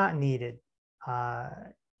it's not needed.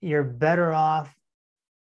 You're better off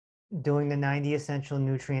doing the 90 essential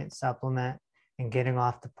nutrient supplement and getting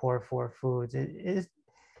off the poor four foods. It is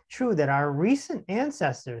true that our recent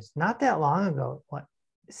ancestors, not that long ago, what,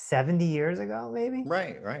 70 years ago, maybe?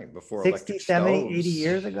 Right. Before 60, 70, 80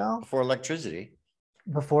 years ago? Before electricity.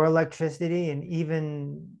 Before electricity, and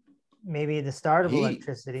even maybe the start of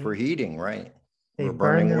electricity. For heating, right. They We're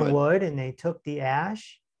burned burning their wood. wood and they took the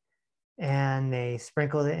ash and they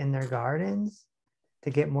sprinkled it in their gardens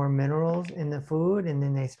to get more minerals in the food, and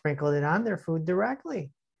then they sprinkled it on their food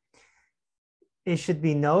directly. It should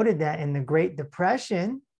be noted that in the Great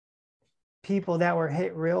Depression, people that were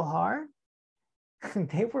hit real hard,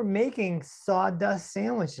 they were making sawdust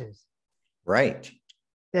sandwiches. Right.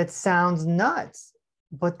 That sounds nuts,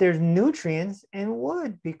 but there's nutrients in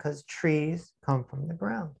wood because trees come from the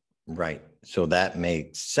ground. Right. So that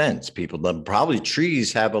makes sense. Probably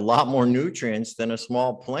trees have a lot more nutrients than a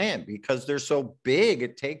small plant because they're so big.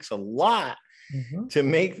 It takes a lot to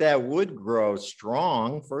make that wood grow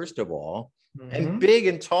strong, first of all, and big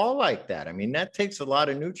and tall like that. I mean, that takes a lot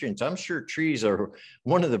of nutrients. I'm sure trees are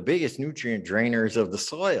one of the biggest nutrient drainers of the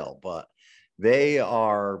soil, but they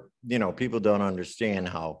are, people don't understand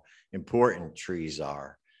how important trees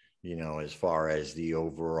are, as far as the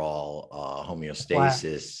overall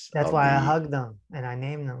homeostasis. That's why I hug them and I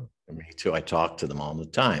name them. Me too. I talk to them all the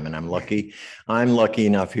time, and I'm lucky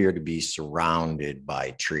enough here to be surrounded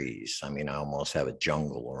by trees. I mean, I almost have a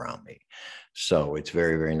jungle around me. So it's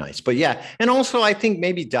very, very nice. But yeah, and also I think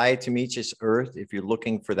maybe diatomaceous earth, if you're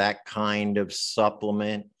looking for that kind of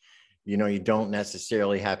supplement, you don't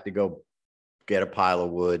necessarily have to go get a pile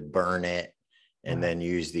of wood, burn it, and then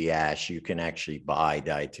use the ash. You can actually buy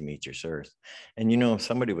diatomaceous earth. And if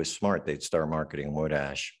somebody was smart, they'd start marketing wood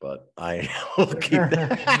ash, but I will keep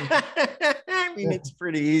that. I mean, it's a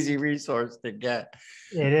pretty easy resource to get.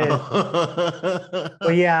 It is.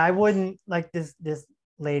 But yeah, I wouldn't, like this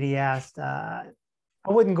lady asked, I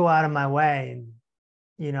wouldn't go out of my way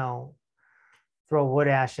and, throw wood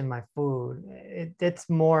ash in my food. It's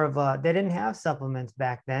more of they didn't have supplements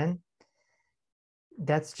back then.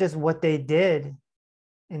 That's just what they did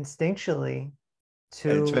instinctually.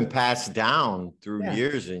 It's been passed down through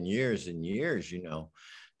years and years and years.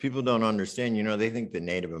 People don't understand. They think the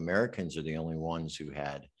Native Americans are the only ones who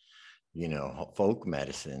had folk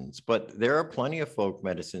medicines, but there are plenty of folk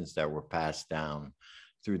medicines that were passed down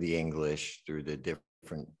through the English, through the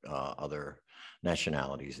different other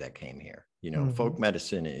nationalities that came here. Folk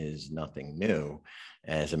medicine is nothing new.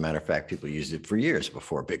 As a matter of fact, people used it for years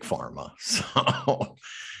before Big Pharma. So,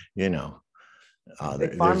 Big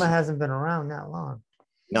Pharma hasn't been around that long.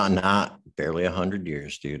 No, not barely 100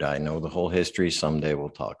 years, dude. I know the whole history. Someday we'll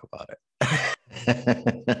talk about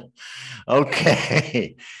it.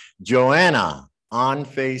 Okay. Joanna on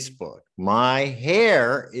Facebook. My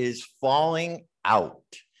hair is falling out.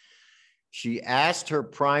 She asked her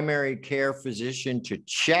primary care physician to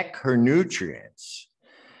check her nutrients.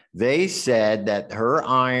 They said that her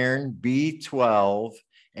iron, B12,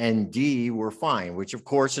 and D were fine, which of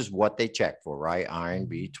course is what they check for, right? Iron,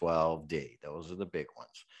 B12, D. Those are the big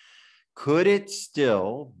ones. Could it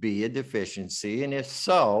still be a deficiency? And if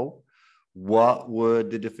so, what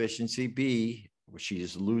would the deficiency be? She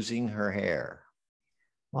is losing her hair.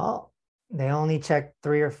 Well, they only check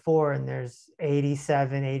 3 or 4 and there's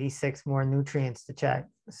 87, 86 more nutrients to check.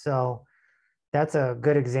 So that's a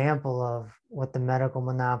good example of what the medical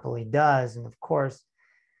monopoly does. And of course,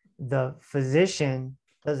 the physician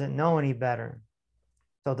doesn't know any better.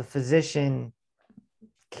 So the physician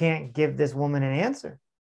can't give this woman an answer.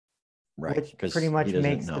 Right. Which pretty much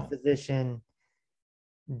makes the physician,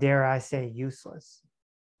 dare I say, useless.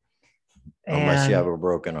 Unless you have a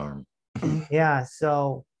broken arm. Yeah.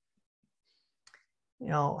 So,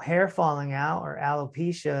 hair falling out or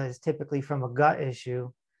alopecia is typically from a gut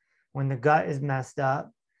issue. When the gut is messed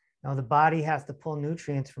up, the body has to pull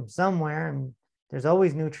nutrients from somewhere, and there's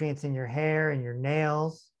always nutrients in your hair and your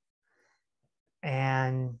nails.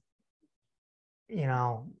 And,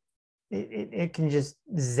 it can just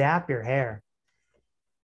zap your hair.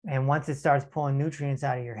 And once it starts pulling nutrients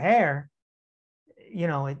out of your hair,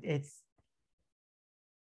 it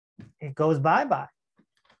goes bye-bye.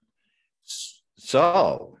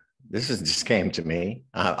 So this just came to me,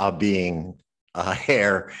 being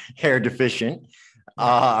hair deficient.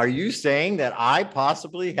 Are you saying that I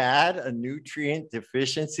possibly had a nutrient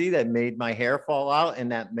deficiency that made my hair fall out,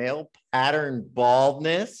 and that male pattern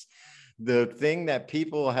baldness, the thing that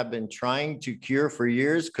people have been trying to cure for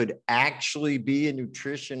years, could actually be a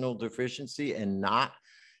nutritional deficiency and not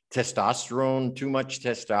testosterone, too much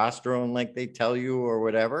testosterone like they tell you or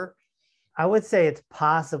whatever? I would say it's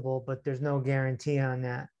possible, but there's no guarantee on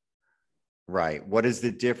that. Right. What is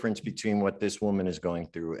the difference between what this woman is going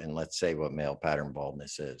through and, let's say, what male pattern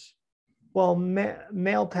baldness is? Well,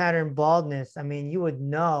 male pattern baldness, I mean, you would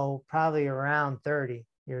know probably around 30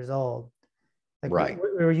 years old. Like, right.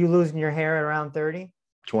 Were you losing your hair at around 30?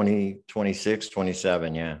 20, 26,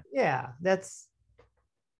 27, yeah. Yeah, that's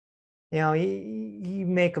you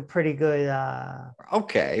make a pretty good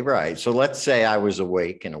Okay, right. So let's say I was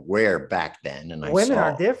awake and aware back then, and I women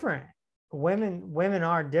saw are different. Women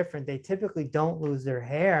are different. They typically don't lose their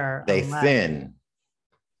hair they unless thin,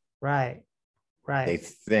 right, they right,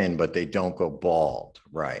 thin, but they don't go bald.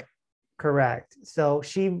 Right. correct. So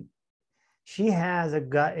she has a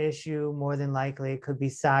gut issue more than likely. It could be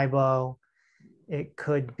SIBO, it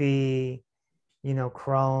could be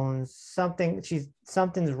Crohn's,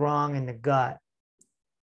 something's wrong in the gut.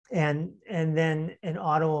 And then an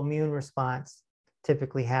autoimmune response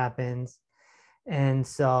typically happens. And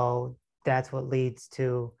so that's what leads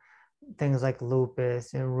to things like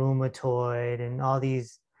lupus and rheumatoid and all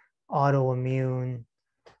these autoimmune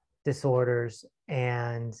disorders.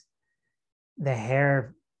 And the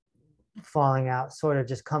hair falling out sort of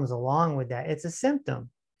just comes along with that. It's a symptom.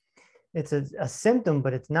 It's a symptom,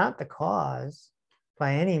 but it's not the cause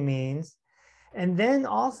by any means. And then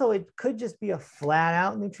also it could just be a flat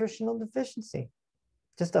out nutritional deficiency.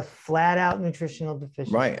 Just a flat out nutritional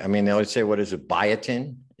deficiency. Right. I mean, they always say, what is it?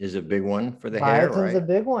 Biotin is a big one for the hair, Biotin's right? a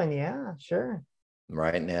big one. Yeah, sure.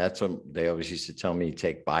 Right. And that's what they always used to tell me,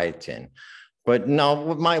 take biotin. But no,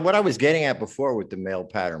 what I was getting at before with the male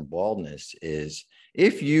pattern baldness is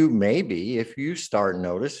if you start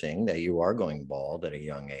noticing that you are going bald at a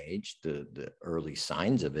young age, the early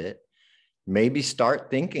signs of it, maybe start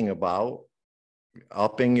thinking about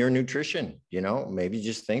upping your nutrition. Maybe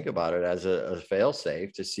just think about it as a fail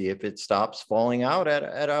safe to see if it stops falling out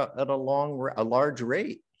at a large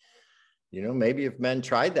rate. Maybe if men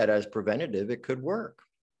tried that as preventative, it could work.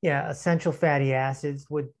 Yeah, essential fatty acids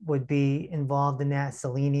would be involved in that.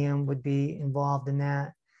 Selenium would be involved in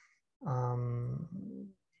that.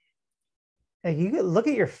 You could look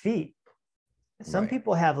at your feet. Some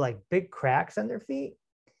people have like big cracks on their feet.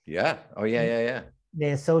 Yeah. Oh, yeah.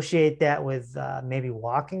 They associate that with maybe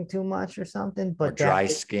walking too much or something. But or dry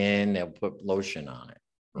skin, they'll put lotion on it.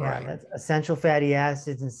 Yeah, Right. that's essential fatty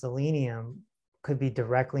acids and selenium could be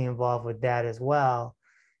directly involved with that as well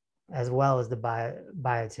as the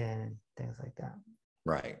biotin and things like that.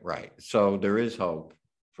 Right. So there is hope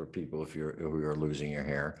for people if you're losing your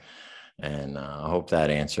hair, and I hope that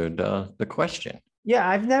answered the question. Yeah,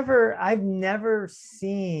 I've never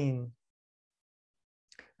seen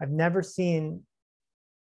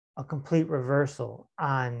a complete reversal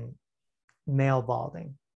on male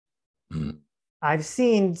balding. Mm. I've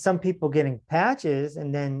seen some people getting patches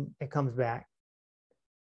and then it comes back,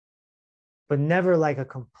 but never like a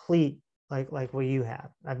complete, like what you have.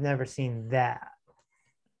 I've never seen that.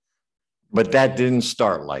 But that didn't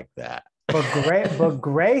start like that. But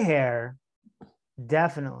gray hair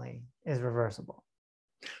definitely is reversible.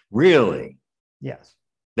 Really? Yes.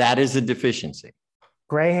 That is a deficiency.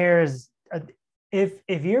 Gray hair is,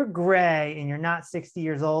 if you're gray and you're not 60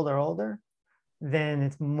 years old or older, then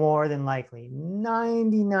it's more than likely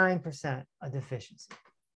 99% a deficiency.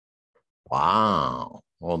 Wow.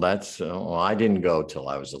 Well, I didn't go till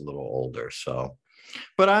I was a little older. So,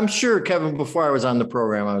 but I'm sure, Kevin, before I was on the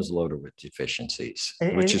program, I was loaded with deficiencies,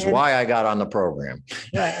 which is why I got on the program.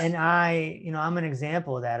 Right. And I'm an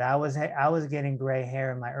example of that. I was getting gray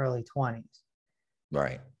hair in my early 20s.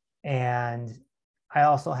 Right. And I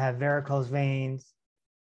also have varicose veins,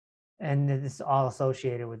 and this is all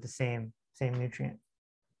associated with the same nutrient.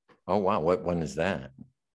 Oh, wow. What one is that?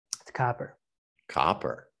 It's copper.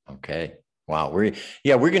 Copper. Okay. Wow. We're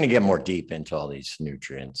going to get more deep into all these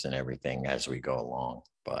nutrients and everything as we go along,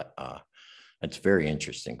 but it's very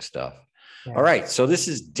interesting stuff. Yeah. All right. So this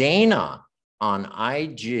is Dana on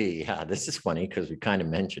IG. This is funny because we kind of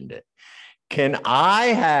mentioned it. Can I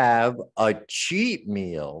have a cheat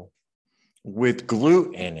meal with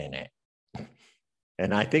gluten in it?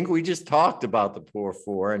 And I think we just talked about the poor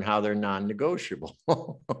four and how they're non-negotiable.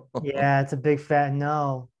 Yeah, it's a big fat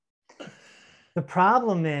no. The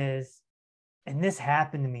problem is, and this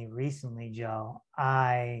happened to me recently, Joe,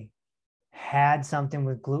 I had something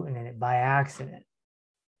with gluten in it by accident.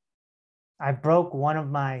 I broke one of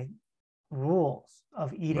my rules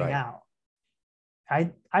of eating out.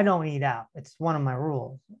 I don't eat out. It's one of my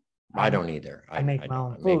rules. I don't either. I make my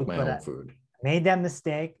own food. Made that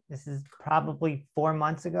mistake. This is probably 3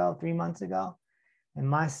 months ago, and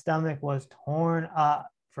my stomach was torn up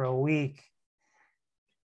for a week.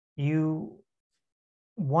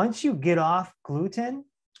 Once you get off gluten,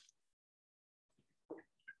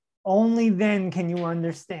 only then can you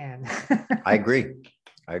understand. I agree.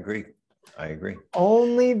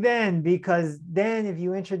 Only then, because then if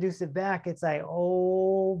you introduce it back, it's like,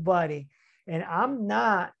 oh, buddy. And I'm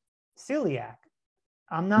not celiac.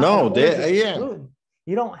 I'm not. No, gluten.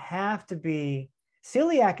 You don't have to be.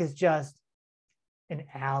 Celiac is just an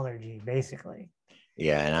allergy, basically.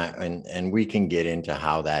 Yeah, and we can get into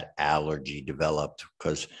how that allergy developed,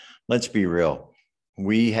 because let's be real,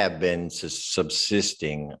 we have been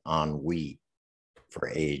subsisting on wheat for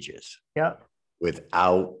ages. Yep.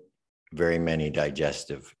 Without very many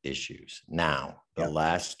digestive issues. Now, the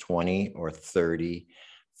last 20 or 30,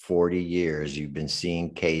 40 years, you've been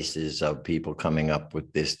seeing cases of people coming up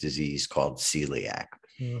with this disease called celiac,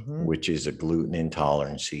 which is a gluten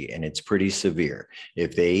intolerance, and it's pretty severe.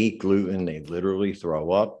 If they eat gluten, they literally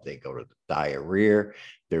throw up, they go to the diarrhea,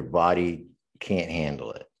 their body can't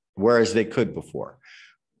handle it, whereas they could before.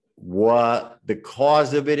 What the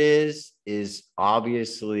cause of it is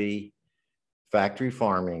obviously factory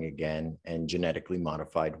farming again and genetically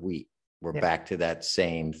modified wheat. We're back to that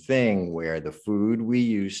same thing where the food we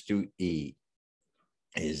used to eat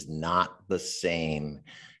is not the same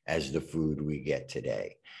as the food we get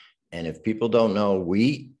today. And if people don't know,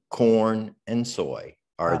 wheat, corn, and soy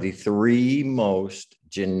are the three most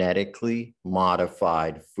genetically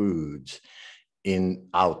modified foods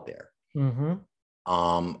out there.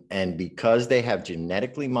 And because they have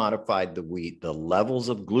genetically modified the wheat, the levels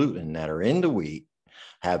of gluten that are in the wheat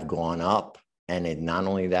have gone up. And not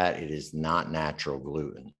only that, it is not natural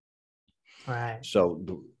gluten. Right. So,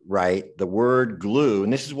 the word glue,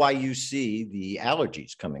 and this is why you see the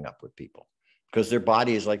allergies coming up with people, because their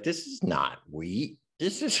body is like, this is not wheat.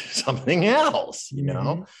 This is something else, you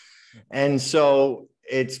know? And so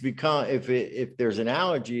it's become, if there's an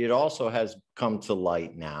allergy, it also has come to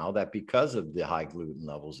light now that because of the high gluten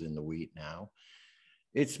levels in the wheat now,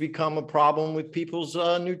 it's become a problem with people's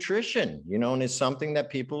nutrition, you know, and it's something that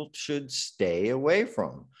people should stay away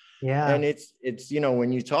from. Yeah. And it's, you know,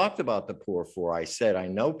 when you talked about the poor four, I said, I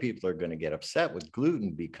know people are going to get upset with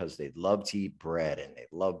gluten because they love to eat bread and they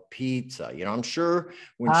love pizza. You know, I'm sure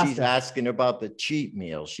when she's asking about the cheat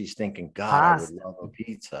meal, she's thinking, God, I would love a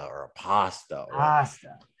pizza or a pasta or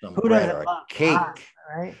some bread or a cake. Pasta,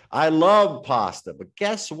 right? I love pasta, but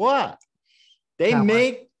guess what? They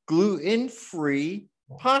make gluten-free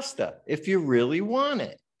pasta if you really want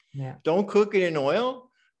it. Yeah. Don't cook it in oil,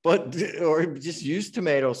 or just use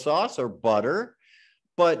tomato sauce or butter,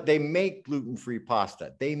 but they make gluten-free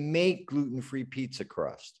pasta. They make gluten-free pizza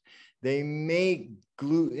crust. They make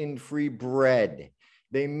gluten-free bread.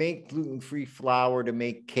 They make gluten-free flour to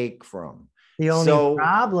make cake from. The only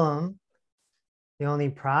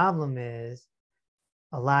problem is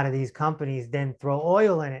a lot of these companies then throw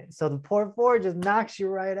oil in it. So the poor four just knocks you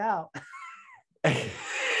right out.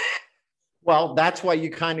 Well, that's why you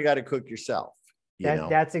kind of got to cook yourself.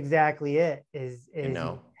 That's exactly it.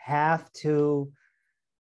 You have to,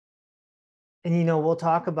 and you know, we'll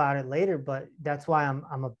talk about it later, but that's why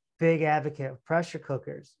I'm a big advocate of pressure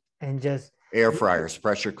cookers and just air fryers,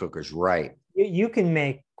 pressure cookers, right? You can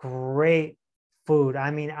make great food.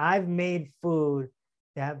 I mean, I've made food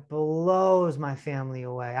that blows my family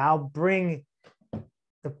away. I'll bring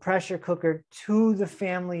the pressure cooker to the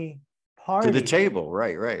family party. To the table,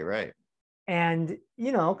 right. And,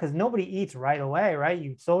 you know, because nobody eats right away, right?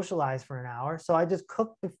 You socialize for an hour. So I just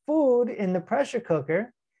cook the food in the pressure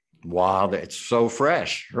cooker. Wow, it's so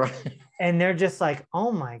fresh, right? And they're just like,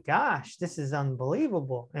 oh my gosh, this is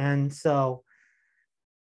unbelievable. And so,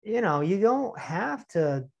 you know, you don't have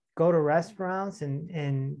to go to restaurants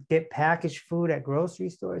and get packaged food at grocery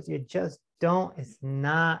stores. You just don't. It's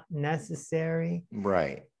not necessary.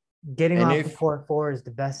 Right. Getting off the pork four is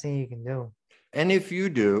the best thing you can do. And if you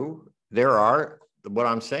do, what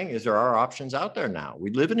I'm saying is there are options out there now.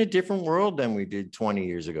 We live in a different world than we did 20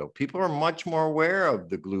 years ago. People are much more aware of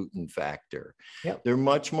the gluten factor. Yep. They're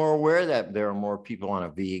much more aware that there are more people on a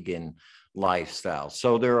vegan lifestyle.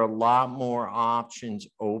 So there are a lot more options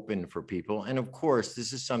open for people. And of course,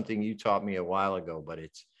 this is something you taught me a while ago, but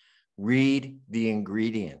it's read the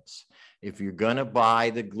ingredients. If you're going to buy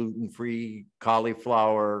the gluten-free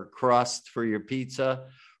cauliflower crust for your pizza,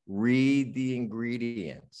 read the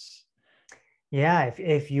ingredients. Yeah,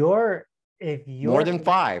 if you're more than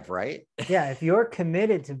 5, right? Yeah, if you're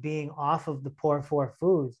committed to being off of the poor four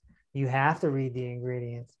foods, you have to read the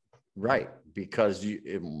ingredients. Right, because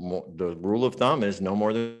the rule of thumb is no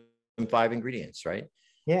more than 5 ingredients, right?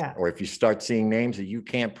 Yeah. Or if you start seeing names that you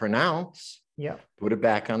can't pronounce, put it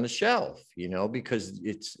back on the shelf, you know, because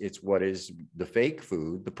it's what is the fake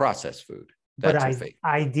food, the processed food. That's fake.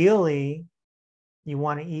 Ideally, you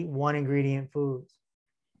want to eat 1 ingredient foods.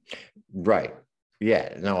 Right.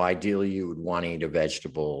 Yeah. No, ideally you would want to eat a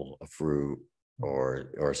vegetable, a fruit,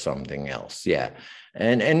 or something else. Yeah.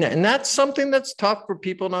 And that's something that's tough for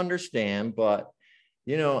people to understand, but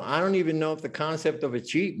you know, I don't even know if the concept of a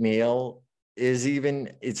cheat meal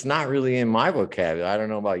it's not really in my vocabulary. I don't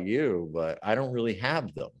know about you, but I don't really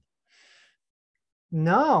have them.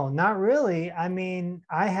 No, not really. I mean,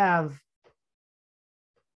 I have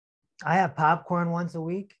popcorn once a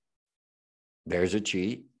week. There's a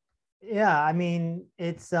cheat. Yeah, I mean,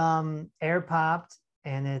 it's air popped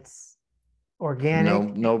and it's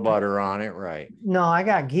organic. No butter on it, right? No, I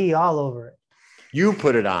got ghee all over it. You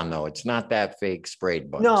put it on though. It's not that fake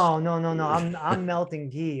sprayed butter. No. I'm melting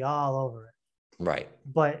ghee all over it. Right.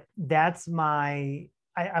 But that's I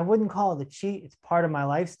wouldn't call it a cheat. It's part of my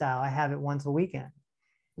lifestyle. I have it once a weekend.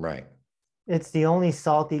 Right. It's the only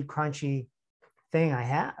salty, crunchy thing I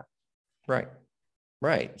have. Right.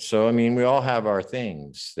 Right. So, I mean, we all have our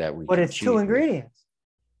things that we But can it's cheat two with. ingredients.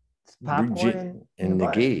 It's popcorn and the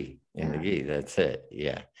butter. ghee. In the ghee. That's it.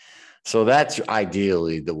 Yeah. So that's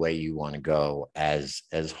ideally the way you want to go, as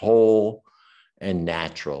whole and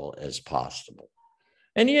natural as possible.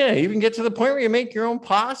 And yeah, even get to the point where you make your own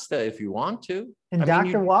pasta if you want to. And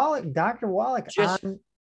Dr. Wallach just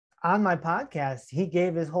on my podcast, he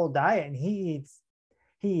gave his whole diet, and he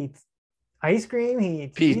eats ice cream, he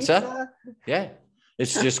eats pizza. Yeah.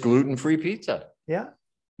 It's just gluten-free pizza. Yeah.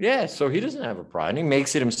 Yeah. So he doesn't have a problem. He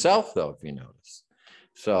makes it himself though, if you notice.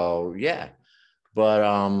 So yeah. But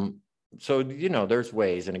so there's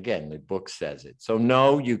ways, and again, the book says it. So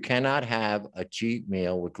no, you cannot have a cheat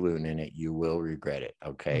meal with gluten in it. You will regret it.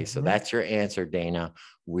 Okay. So that's your answer, Dana.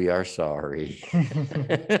 We are sorry.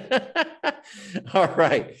 All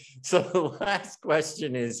right. So the last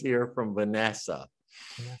question is here from Vanessa.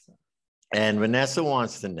 And Vanessa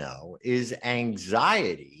wants to know, is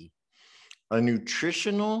anxiety a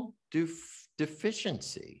nutritional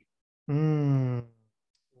deficiency?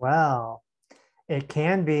 Well, it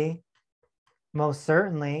can be, most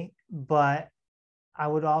certainly, but I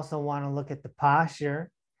would also want to look at the posture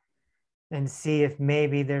and see if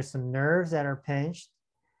maybe there's some nerves that are pinched.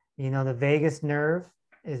 The vagus nerve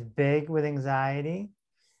is big with anxiety.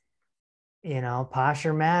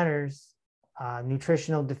 Posture matters.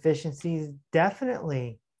 Nutritional deficiencies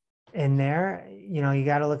definitely in there. You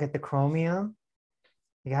got to look at the chromium.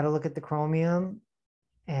 You got to look at the chromium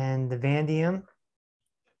and the vanadium.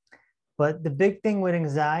 But the big thing with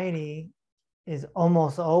anxiety is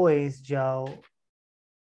almost always, Joe,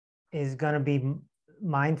 is going to be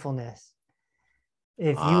mindfulness.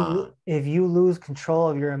 If you lose control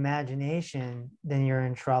of your imagination, then you're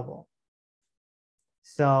in trouble.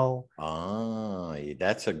 So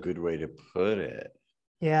that's a good way to put it.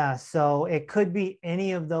 Yeah, so it could be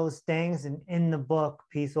any of those things. And in the book,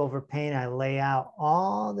 Peace Over Pain, I lay out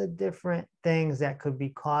all the different things that could be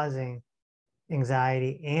causing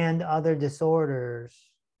anxiety and other disorders.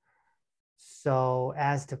 So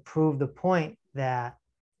as to prove the point that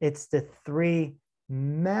it's the 3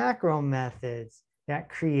 macro methods that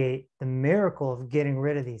create the miracle of getting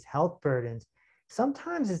rid of these health burdens.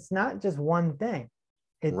 Sometimes it's not just one thing.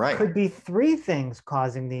 It could be 3 things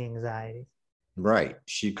causing the anxiety. Right.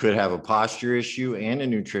 She could have a posture issue and a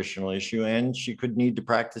nutritional issue, and she could need to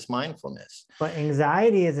practice mindfulness. But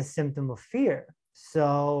anxiety is a symptom of fear.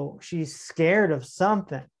 So she's scared of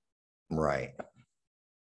something. Right.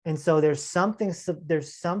 And so there's something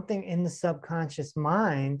in the subconscious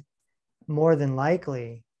mind, more than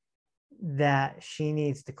likely, that she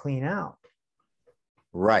needs to clean out.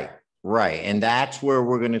 Right. Right. And that's where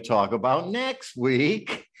we're going to talk about next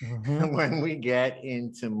week when we get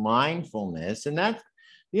into mindfulness. And that's,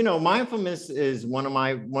 mindfulness is one of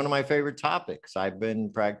my favorite topics. I've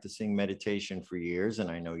been practicing meditation for years, and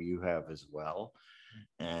I know you have as well.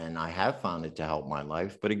 And I have found it to help my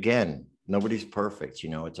life. But again, nobody's perfect.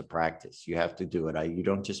 It's a practice. You have to do it. You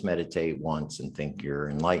don't just meditate once and think you're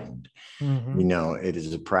enlightened. It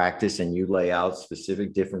is a practice, and you lay out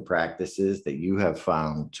specific different practices that you have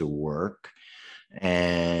found to work.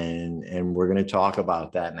 And we're going to talk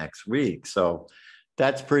about that next week. So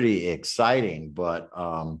that's pretty exciting. But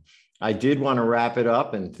I did want to wrap it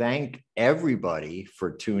up and thank everybody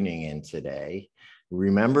for tuning in today.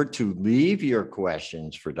 Remember to leave your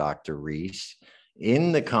questions for Dr. Reese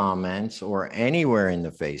in the comments or anywhere in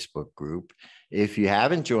the Facebook group. If you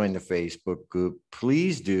haven't joined the Facebook group,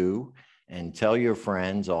 please do, and tell your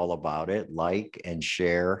friends all about it. Like and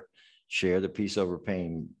share the Peace Over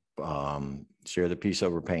Pain, share the Peace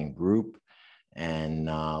Over Pain group, and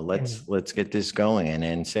let's get this going. And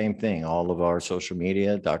then same thing, all of our social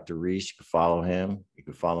media, Dr. Reese, you can follow him. You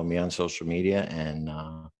can follow me on social media, and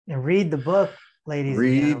read the book. Ladies,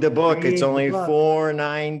 read the book. It's only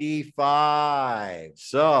 $4.95.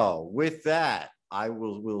 So with that,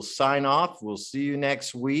 we'll sign off. We'll see you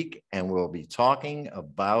next week, and we'll be talking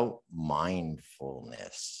about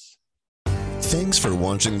mindfulness. Thanks for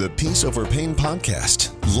watching the Peace Over Pain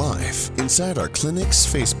podcast live inside our clinic's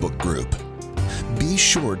Facebook group. Be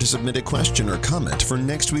sure to submit a question or comment for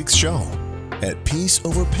next week's show at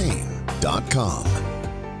peaceoverpain.com.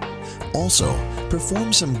 Also,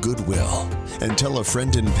 perform some goodwill and tell a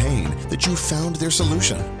friend in pain that you found their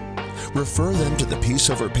solution. Refer them to the Peace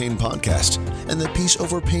Over Pain podcast and the Peace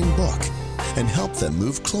Over Pain book and help them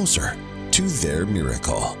move closer to their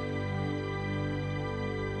miracle.